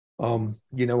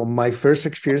 My first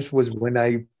experience was when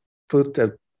I put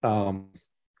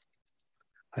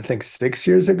I think 6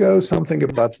 years ago, something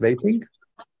about vaping.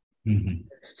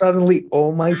 Suddenly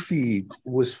all my feed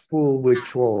was full with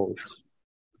trolls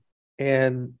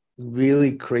and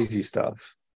really crazy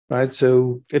stuff, right?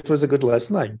 So it was a good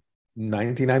lesson.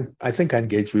 99, I think I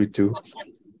engaged with 2.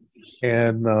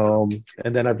 And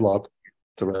then I blocked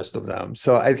the rest of them.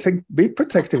 So I think be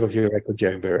protective of your echo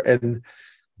chamber. And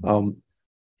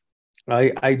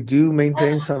I do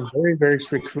maintain some very, very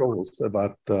strict rules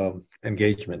about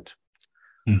engagement.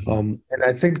 And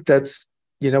I think that's,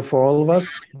 for all of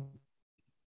us,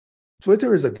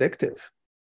 Twitter is addictive,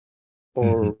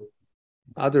 or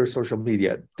other social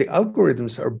media. The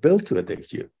algorithms are built to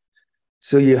addict you.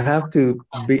 So you have to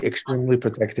be extremely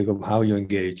protective of how you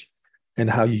engage and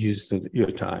how you use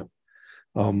your time.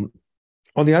 On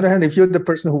the other hand, if you're the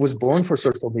person who was born for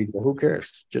social media, who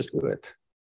cares? Just do it.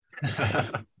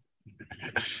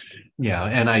 Yeah,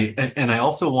 and I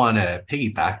also want to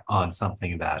piggyback on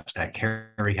something that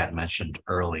Carrie had mentioned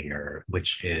earlier,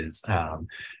 which is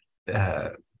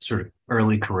sort of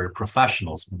early career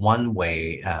professionals. One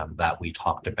way that we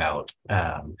talked about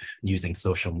using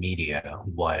social media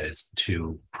was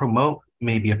to promote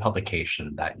maybe a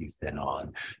publication that you've been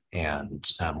on, and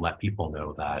let people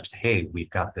know that, hey,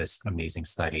 we've got this amazing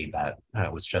study that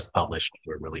was just published.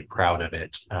 We're really proud of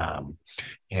it.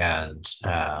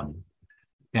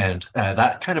 And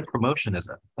that kind of promotion is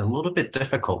a little bit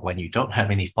difficult when you don't have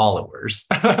any followers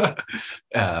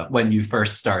when you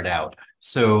first start out.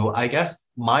 So I guess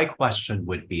my question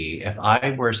would be, if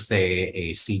I were, say,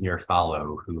 a senior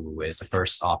fellow who is a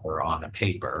first author on a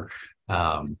paper,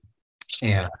 and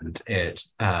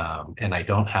I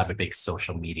don't have a big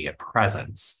social media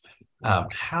presence,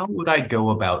 how would I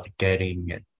go about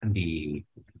getting the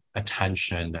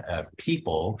attention of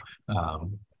people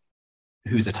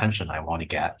whose attention I want to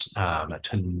get,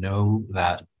 to know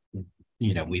that,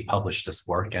 we published this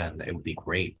work and it would be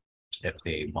great if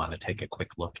they want to take a quick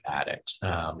look at it?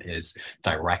 Is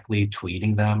directly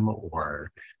tweeting them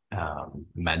or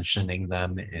mentioning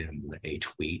them in a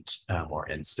tweet or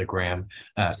Instagram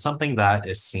something that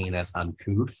is seen as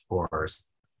uncouth or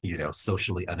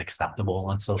socially unacceptable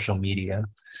on social media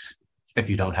if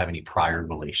you don't have any prior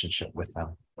relationship with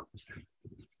them?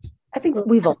 I think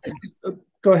we've all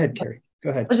Go ahead, Carrie. Go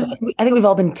ahead. I think we've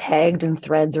all been tagged in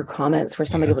threads or comments where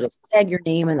somebody will just tag your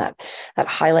name and that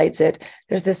highlights it.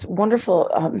 There's this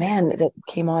wonderful man that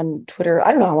came on Twitter.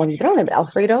 I don't know how long he's been on there, but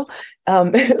Alfredo,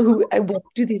 who I will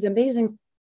do these amazing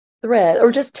threads or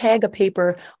just tag a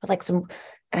paper with like some,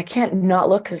 and I can't not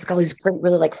look because it's got all these great,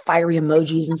 really like fiery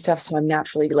emojis and stuff. So I'm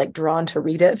naturally like drawn to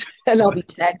read it and I'll be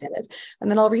tagged in it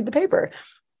and then I'll read the paper.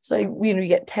 So you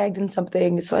get tagged in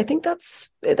something. So I think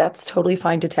that's totally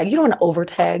fine to tag. You don't want to over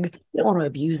tag. You don't want to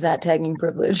abuse that tagging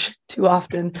privilege too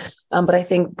often. But I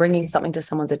think bringing something to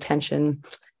someone's attention,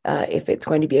 if it's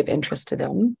going to be of interest to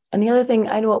them. And the other thing,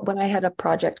 I know when I had a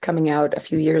project coming out a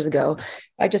few years ago,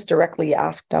 I just directly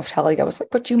asked Naftali, I was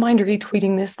like, would you mind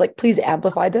retweeting this? Like, please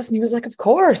amplify this. And he was like, of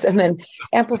course. And then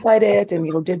amplified it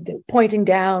and, did the pointing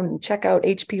down and check out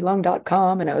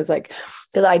hplung.com. And I was like,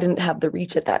 because I didn't have the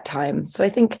reach at that time. So I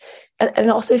think,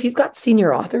 and also if you've got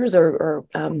senior authors or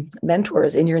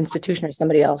mentors in your institution or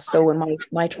somebody else. So when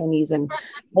my trainees and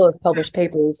those published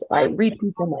papers, I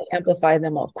retweet them, I amplify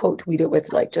them, I'll quote tweet it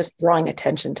with like just drawing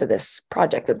attention to this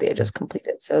project that they had just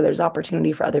completed. So there's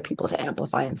opportunity for other people to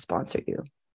amplify and sponsor you.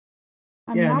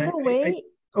 Another way.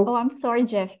 I'm sorry,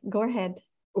 Jeff. Go ahead.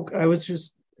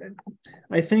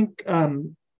 I think, I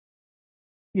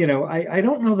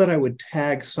don't know that I would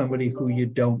tag somebody who you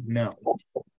don't know,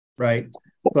 right?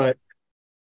 But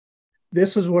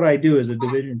this is what I do as a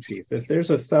division chief. If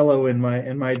there's a fellow in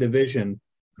my division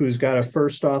who's got a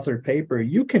first author paper,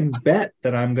 you can bet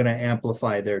that I'm going to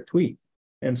amplify their tweet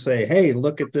and say, hey,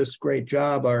 look at this great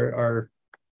job our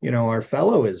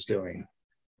fellow is doing.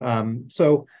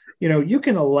 So you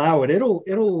can allow it.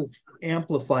 It'll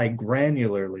amplify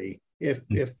granularly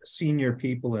if senior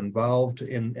people involved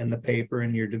in the paper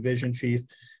and your division chief,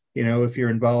 if you're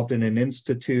involved in an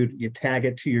institute, you tag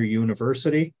it to your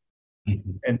university,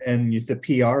 and the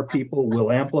PR people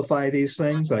will amplify these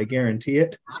things. I guarantee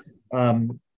it.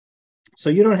 So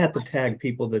you don't have to tag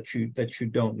people that you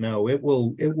don't know. It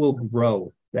will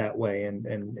grow that way,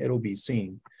 and it'll be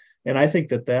seen. And I think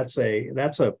that's a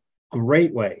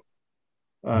great way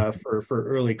for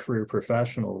early career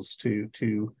professionals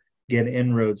to get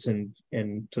inroads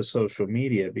into social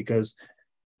media, because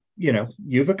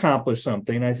you've accomplished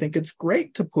something. I think it's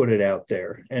great to put it out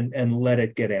there and let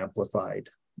it get amplified.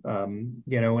 And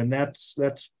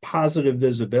that's positive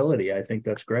visibility. I think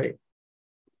that's great.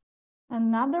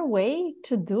 Another way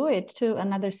to do it,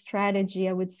 another strategy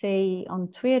I would say on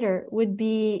Twitter would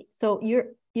be, so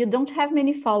you don't have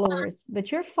many followers, but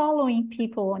you're following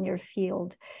people on your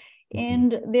field.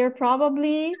 And they're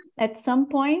probably at some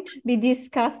point be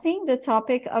discussing the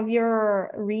topic of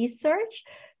your research.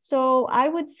 So I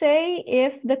would say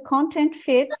if the content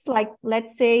fits, like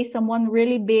let's say someone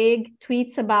really big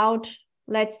tweets about,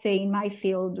 let's say in my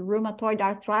field, rheumatoid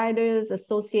arthritis,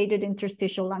 associated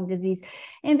interstitial lung disease.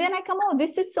 And then I come, oh,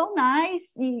 this is so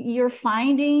nice, your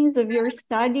findings of your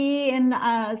study. And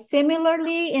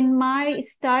similarly in my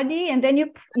study, and then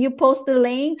you post the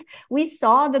link, we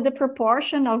saw that the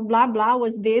proportion of blah, blah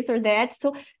was this or that.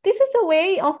 So this is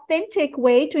a authentic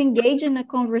way to engage in a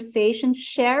conversation,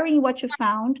 sharing what you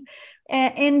found,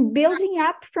 and building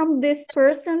up from this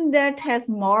person that has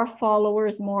more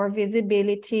followers, more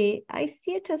visibility. I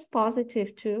see it as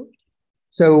positive too.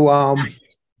 So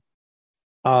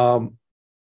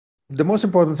the most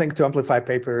important thing to amplify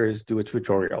paper is do a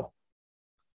tutorial,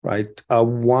 right?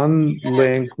 One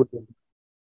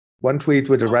tweet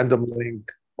with a random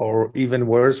link, or even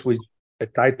worse, with a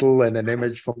title and an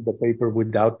image from the paper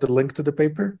without the link to the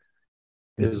paper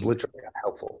is literally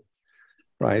unhelpful,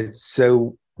 right?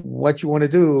 So what you want to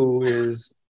do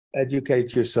is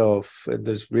educate yourself.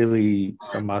 There's really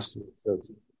some masters of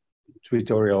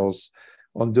tutorials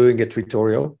on doing a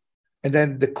tutorial. And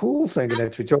then the cool thing in a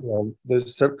tutorial,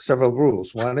 there's several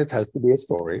rules. One, it has to be a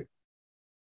story.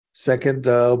 Second,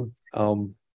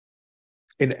 in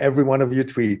every one of your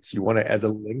tweets, you want to add a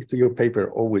link to your paper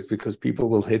always, because people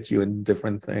will hit you in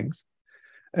different things.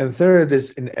 And third is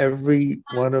in every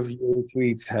one of your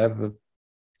tweets have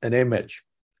an image.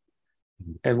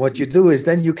 And what you do is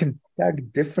then you can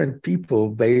tag different people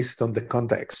based on the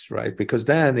context, right? Because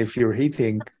then if you're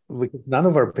hitting, none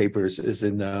of our papers is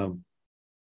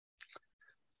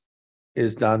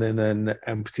done in an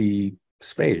empty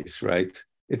space, right?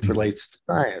 It relates to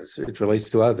science, it relates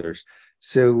to others.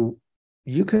 So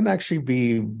you can actually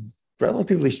be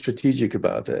relatively strategic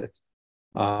about it,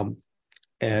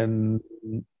 and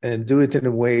do it in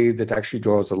a way that actually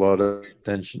draws a lot of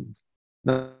attention.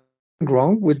 Nothing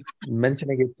wrong with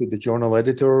mentioning it to the journal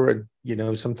editor,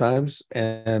 sometimes,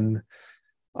 and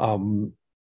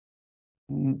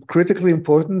critically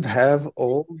important, have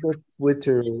all the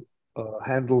Twitter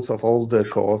handles of all the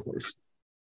co-authors.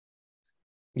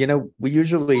 We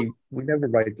never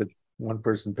write the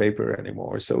one-person paper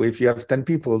anymore. So if you have 10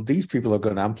 people, these people are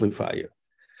going to amplify you.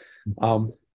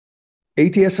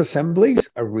 ATS assemblies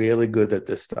are really good at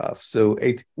this stuff. So,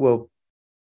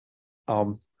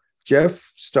 Jeff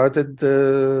started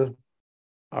the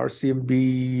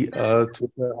RCMB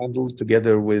Twitter handle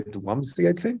together with Wamsi,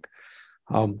 I think.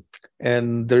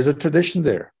 And there's a tradition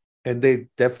there. And they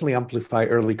definitely amplify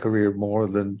early career more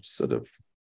than sort of,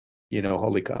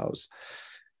 holy cows.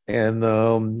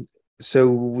 And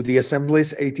so the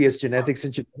assemblies, ATS Genetics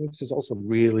and Genomics, is also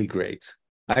really great.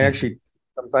 I actually,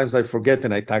 sometimes I forget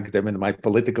and I tag them in my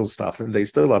political stuff and they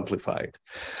still amplify it.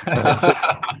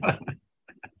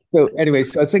 So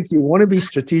anyways, I think you want to be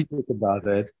strategic about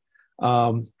it.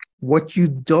 What you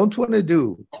don't want to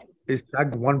do is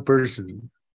tag one person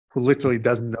who literally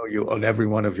doesn't know you on every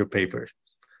one of your papers.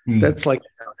 That's like,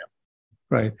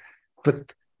 right.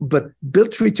 But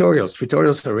build tutorials.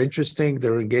 Tutorials are interesting.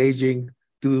 They're engaging.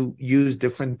 Do use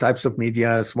different types of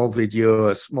media, a small video,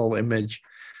 a small image.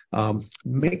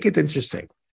 Make it interesting.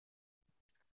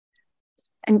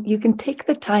 And you can take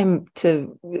the time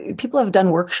people have done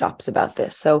workshops about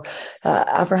this. So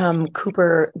Avraham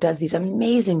Cooper does these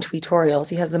amazing tutorials.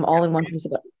 He has them all in one piece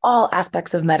about all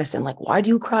aspects of medicine. Like, why do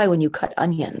you cry when you cut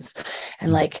onions?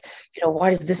 And why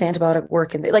does this antibiotic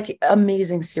work? And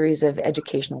amazing series of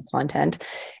educational content.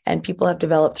 And people have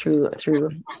developed through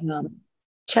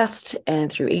CHEST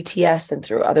and through ATS and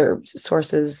through other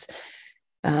sources,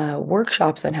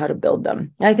 workshops on how to build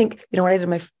them. And I think, when I did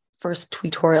my first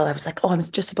tutorial, I was like, I'm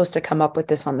just supposed to come up with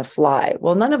this on the fly.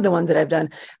 Well, none of the ones that I've done,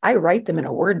 I write them in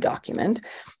a Word document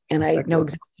and I know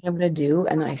exactly what I'm going to do.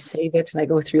 And then I save it and I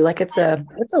go through it's a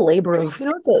labor of,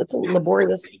 it's a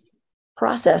laborious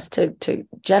process to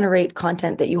generate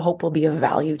content that you hope will be of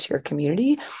value to your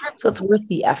community. So it's worth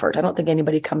the effort. I don't think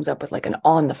anybody comes up with an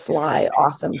on the fly,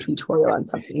 awesome tutorial on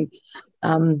something.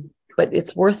 But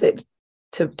it's worth it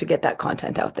to get that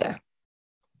content out there.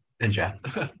 And Jeff.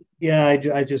 Yeah,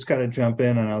 I just got to jump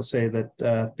in and I'll say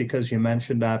that because you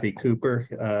mentioned Avi Cooper,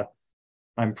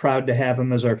 I'm proud to have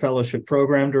him as our fellowship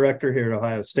program director here at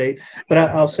Ohio State. But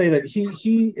I'll say that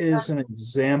he is an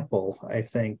example, I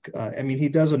think. He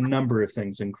does a number of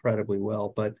things incredibly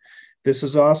well, but this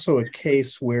is also a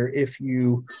case where if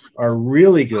you are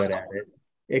really good at it,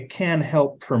 it can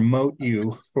help promote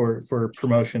you for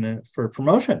promotion.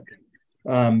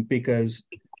 Because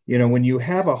when you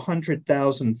have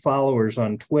 100,000 followers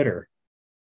on Twitter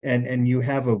and you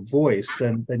have a voice,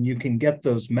 then you can get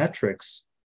those metrics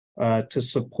to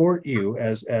support you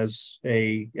as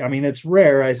it's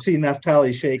rare. I see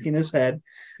Naftali shaking his head.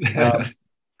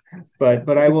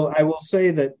 But I will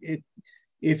say that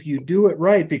if you do it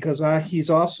right, because he's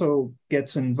also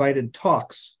gets invited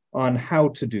talks on how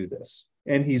to do this,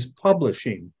 and he's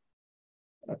publishing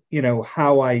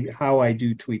how I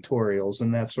do tutorials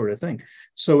and that sort of thing.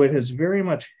 So it has very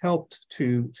much helped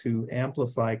to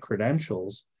amplify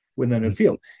credentials within a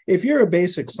field. If you're a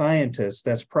basic scientist,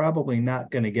 that's probably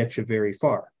not going to get you very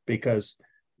far because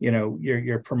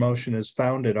your promotion is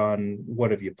founded on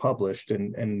what have you published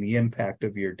and the impact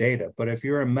of your data. But if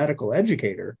you're a medical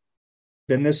educator,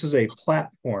 then this is a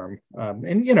platform.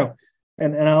 And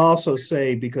I'll also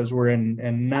say, because we're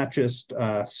in not just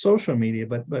social media,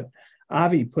 but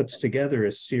Avi puts together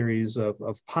a series of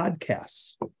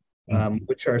podcasts,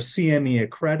 which are CME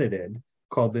accredited,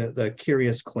 called the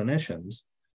Curious Clinicians,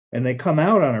 and they come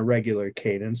out on a regular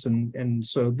cadence. And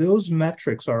so those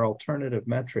metrics are alternative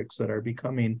metrics that are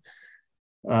becoming,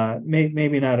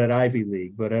 maybe not at Ivy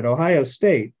League, but at Ohio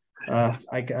State,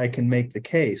 I can make the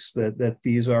case that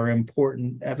these are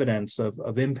important evidence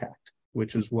of impact,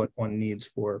 which is what one needs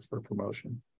for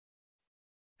promotion.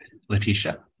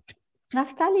 Letitia.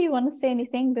 Naftali, you want to say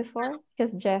anything before?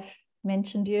 Because Jeff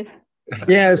mentioned you.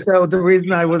 Yeah, so the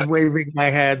reason I was waving my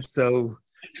head so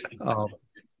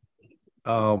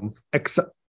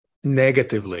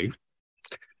negatively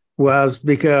was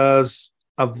because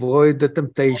avoid the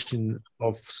temptation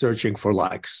of searching for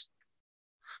likes.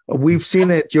 We've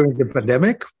seen it during the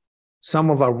pandemic. some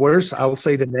of our worst, I'll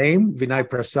say the name, Vinay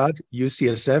Prasad,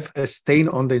 UCSF, a stain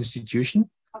on the institution,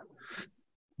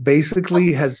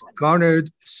 basically has garnered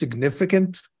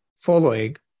significant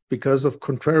following because of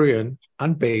contrarian,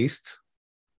 unbased,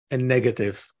 and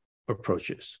negative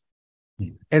approaches.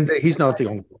 And he's not the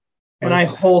only one. And I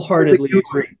wholeheartedly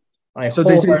agree.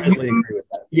 Wholeheartedly agree with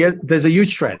that. Yeah, there's a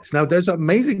huge trend. Now, there's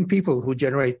amazing people who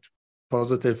generate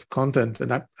positive content.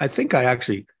 And I think I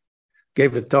actually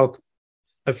gave a talk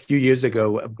a few years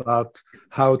ago about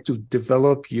how to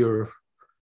develop your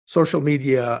social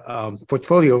media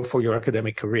portfolio for your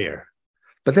academic career.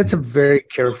 But that's a very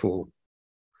careful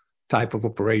type of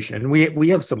operation. And we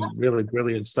have some really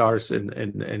brilliant stars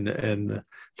in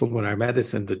pulmonary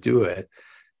medicine to do it.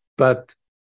 But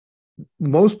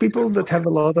most people that have a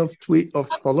lot of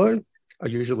followers are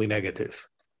usually negative.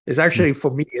 It's actually,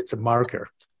 for me, it's a marker,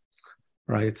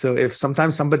 right? So if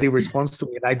sometimes somebody responds to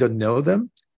me and I don't know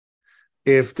them,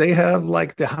 if they have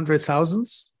like the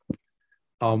 100,000s,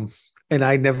 and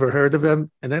I never heard of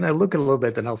them, and then I look a little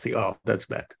bit and I'll see, oh, that's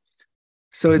bad.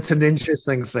 So it's an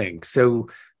interesting thing. So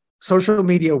social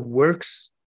media works.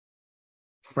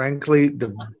 Frankly,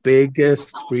 the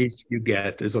biggest reach you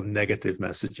get is on negative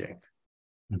messaging,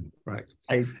 right?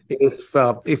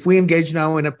 If we engage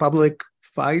now in a public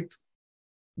fight,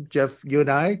 Jeff, you and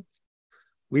I,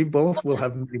 we both will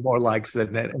have many more likes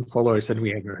and followers than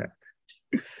we ever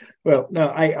had. Well, no,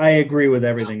 I agree with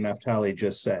everything Naftali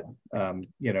just said.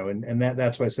 And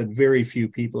that's why I said very few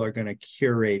people are going to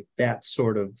curate that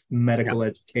sort of medical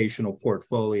educational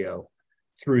portfolio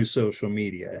through social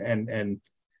media. And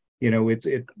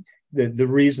the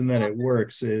reason that it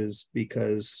works is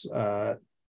because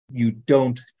you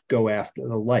don't go after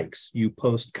the likes. You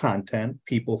post content,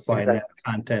 people find that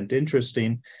content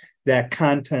interesting. That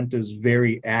content is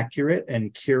very accurate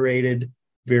and curated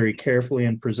very carefully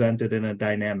and presented in a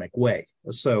dynamic way.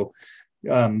 So,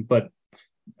 but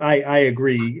I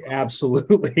agree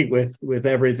absolutely with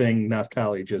everything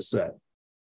Naftali just said.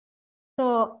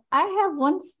 So I have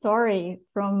one story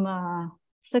from a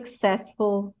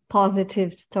successful,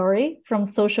 positive story from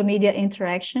social media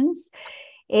interactions.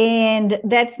 And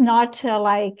that's not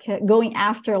like going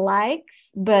after likes,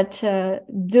 but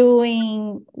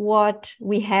doing what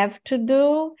we have to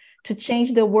do to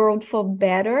change the world for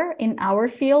better in our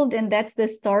field. And that's the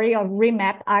story of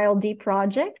Remap ILD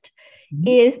project.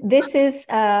 This is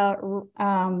a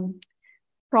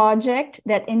project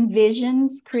that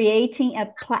envisions creating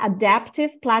an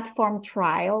adaptive platform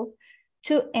trial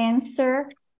to answer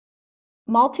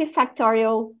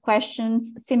multifactorial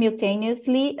questions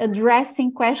simultaneously,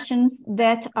 addressing questions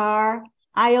that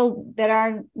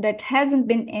hasn't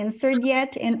been answered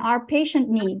yet and our patient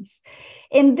needs.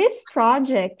 And this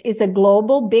project is a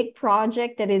global big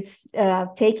project that is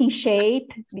taking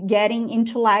shape, getting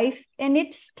into life, and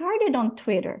it started on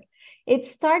Twitter. It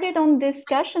started on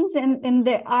discussions, and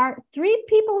there are 3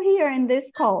 people here in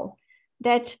this call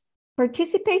that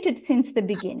participated since the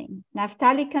beginning: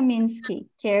 Naftali Kaminsky,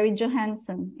 Carrie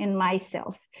Johansson, and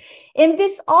myself. And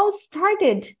this all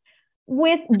started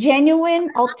with genuine,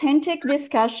 authentic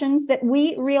discussions that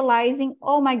we realizing,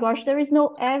 oh my gosh, there is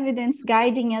no evidence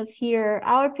guiding us here.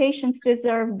 Our patients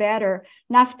deserve better.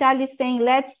 Naftali saying,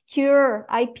 let's cure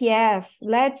IPF.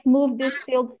 Let's move this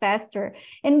field faster.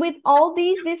 And with all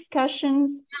these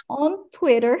discussions on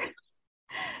Twitter,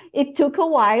 it took a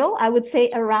while, I would say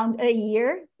around a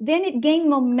year. Then it gained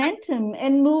momentum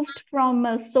and moved from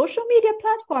a social media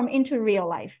platform into real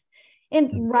life.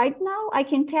 And right now, I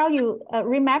can tell you,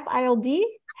 Remap ILD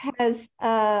has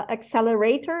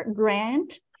accelerator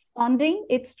grant funding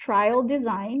its trial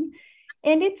design,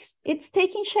 and it's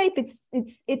taking shape.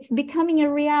 It's becoming a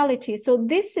reality. So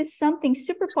this is something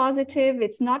super positive.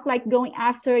 It's not like going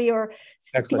after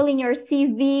stealing your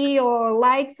CV or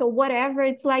likes or whatever.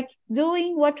 It's like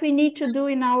doing what we need to do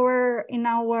in our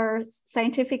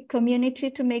scientific community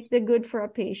to make the good for our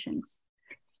patients.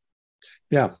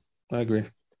 Yeah, I agree.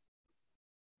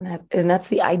 And that's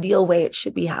the ideal way it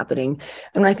should be happening.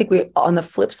 And I think on the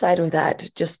flip side of that,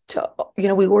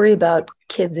 we worry about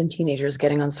kids and teenagers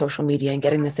getting on social media and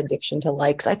getting this addiction to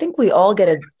likes. I think we all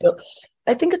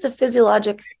I think it's a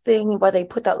physiologic thing why they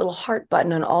put that little heart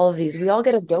button on all of these. We all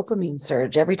get a dopamine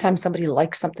surge every time somebody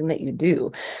likes something that you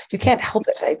do. You can't help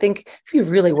it. I think if you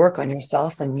really work on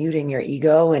yourself and muting your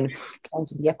ego and trying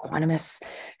to be equanimous,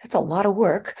 it's a lot of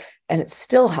work, and it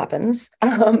still happens.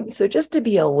 So just to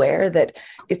be aware that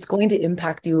it's going to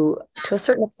impact you to a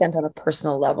certain extent on a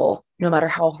personal level, no matter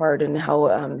how hard and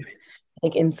how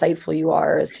insightful you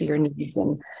are as to your needs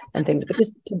and things, but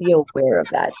just to be aware of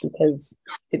that, because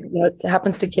it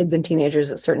happens to kids and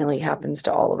teenagers. It certainly happens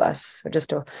to all of us. So just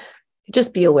to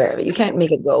Just be aware of it. You can't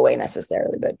make it go away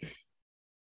necessarily, but.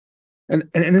 And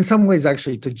in some ways,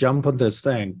 actually, to jump on this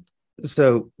thing.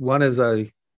 So one is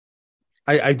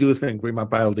I do think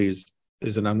Remap ILD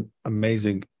is an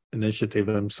amazing initiative.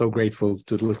 I'm so grateful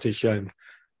to Letitia and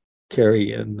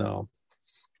Carrie and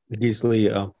Gisli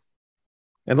and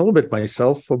a little bit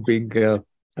myself for being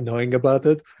annoying about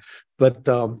it. But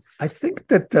I think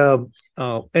that,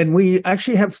 and we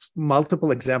actually have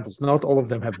multiple examples. Not all of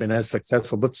them have been as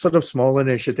successful, but sort of small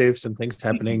initiatives and things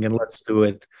happening, and let's do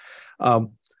it.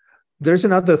 There's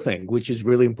another thing which is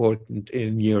really important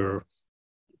in your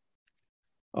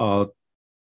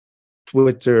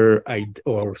Twitter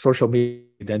or social media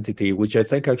identity, which I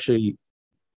think actually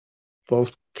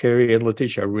both Carrie and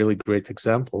Letitia are really great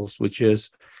examples, which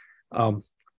is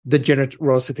the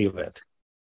generosity of it.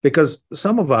 Because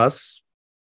some of us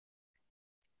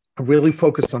are really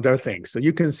focused on their things. So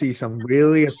you can see some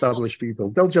really established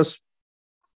people, they'll just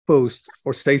post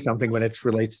or say something when it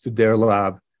relates to their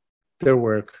lab, their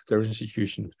work, their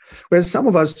institution. Whereas some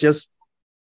of us just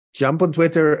jump on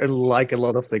Twitter and like a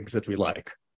lot of things that we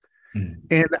like.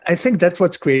 And I think that's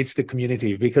what creates the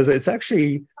community, because it's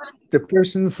actually the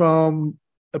person from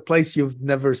a place you've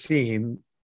never seen,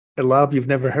 a lab you've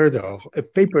never heard of, a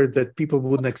paper that people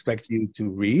wouldn't expect you to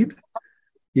read,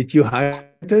 yet you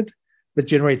highlighted, that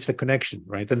generates the connection,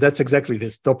 right? And that's exactly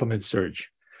this dopamine surge.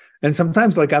 And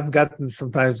sometimes, like I've gotten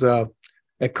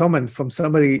a comment from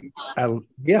somebody,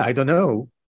 I don't know,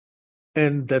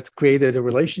 and that's created a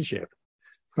relationship.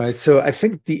 Right. So I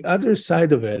think the other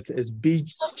side of it is be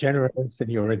generous in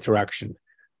your interaction.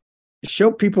 Show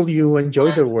people you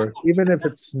enjoy their work, even if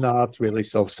it's not really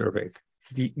self-serving.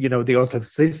 The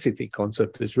authenticity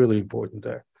concept is really important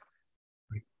there.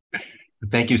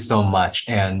 Thank you so much.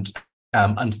 And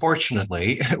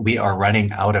unfortunately, we are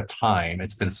running out of time.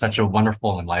 It's been such a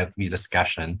wonderful and lively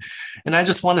discussion. And I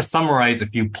just want to summarize a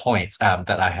few points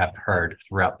that I have heard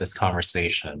throughout this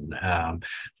conversation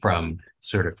from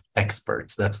sort of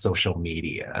experts of social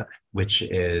media, which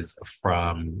is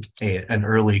from an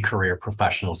early career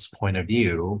professional's point of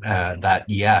view, that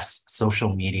yes,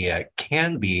 social media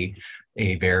can be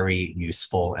a very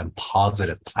useful and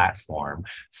positive platform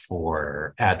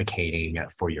for advocating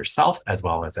for yourself as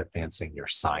well as advancing your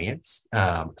science.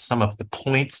 Some of the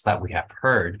points that we have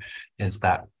heard is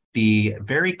that be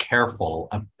very careful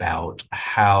about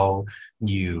how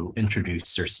you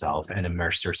introduce yourself and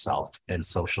immerse yourself in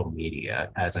social media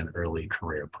as an early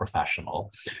career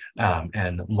professional.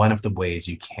 And one of the ways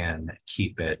you can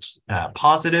keep it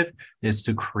positive is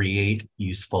to create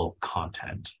useful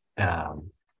content.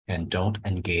 And don't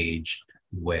engage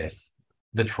with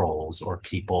the trolls or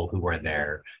people who are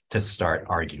there to start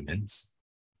arguments.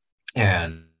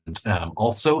 And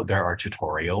also, there are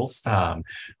tutorials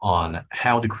on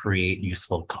how to create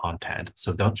useful content.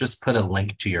 So don't just put a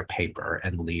link to your paper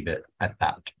and leave it at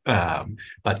that,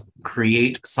 but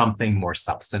create something more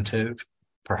substantive,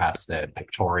 perhaps a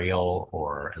pictorial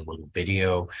or a little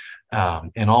video,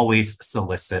 and always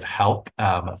solicit help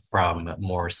from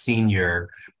more senior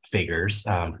figures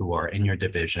who are in your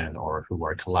division or who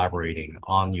are collaborating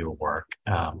on your work,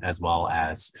 as well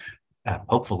as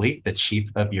hopefully the chief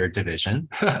of your division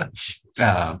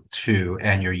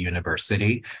and your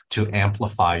university to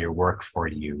amplify your work for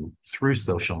you through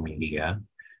social media,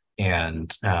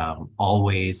 and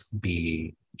always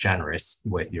be generous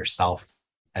with yourself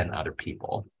and other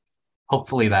people.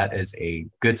 Hopefully that is a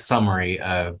good summary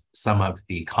of some of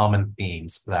the common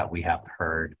themes that we have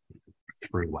heard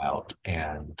throughout.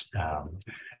 And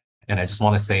I just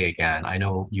want to say again, I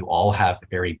know you all have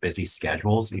very busy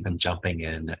schedules, even jumping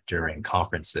in during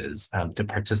conferences to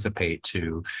participate,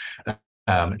 to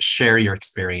share your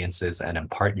experiences and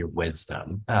impart your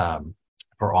wisdom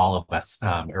for all of us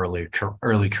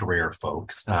early career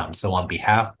folks. So on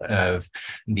behalf of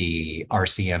the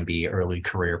RCMB Early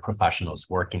Career Professionals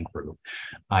Working Group,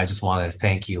 I just want to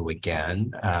thank you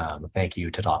again. Thank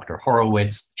you to Dr.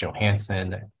 Horowitz,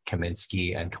 Johansson,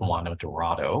 Kaminsky, and Kawano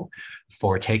Dorado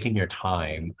for taking your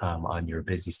time on your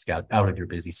out of your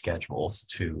busy schedules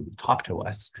to talk to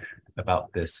us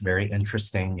about this very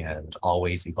interesting and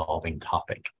always evolving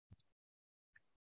topic.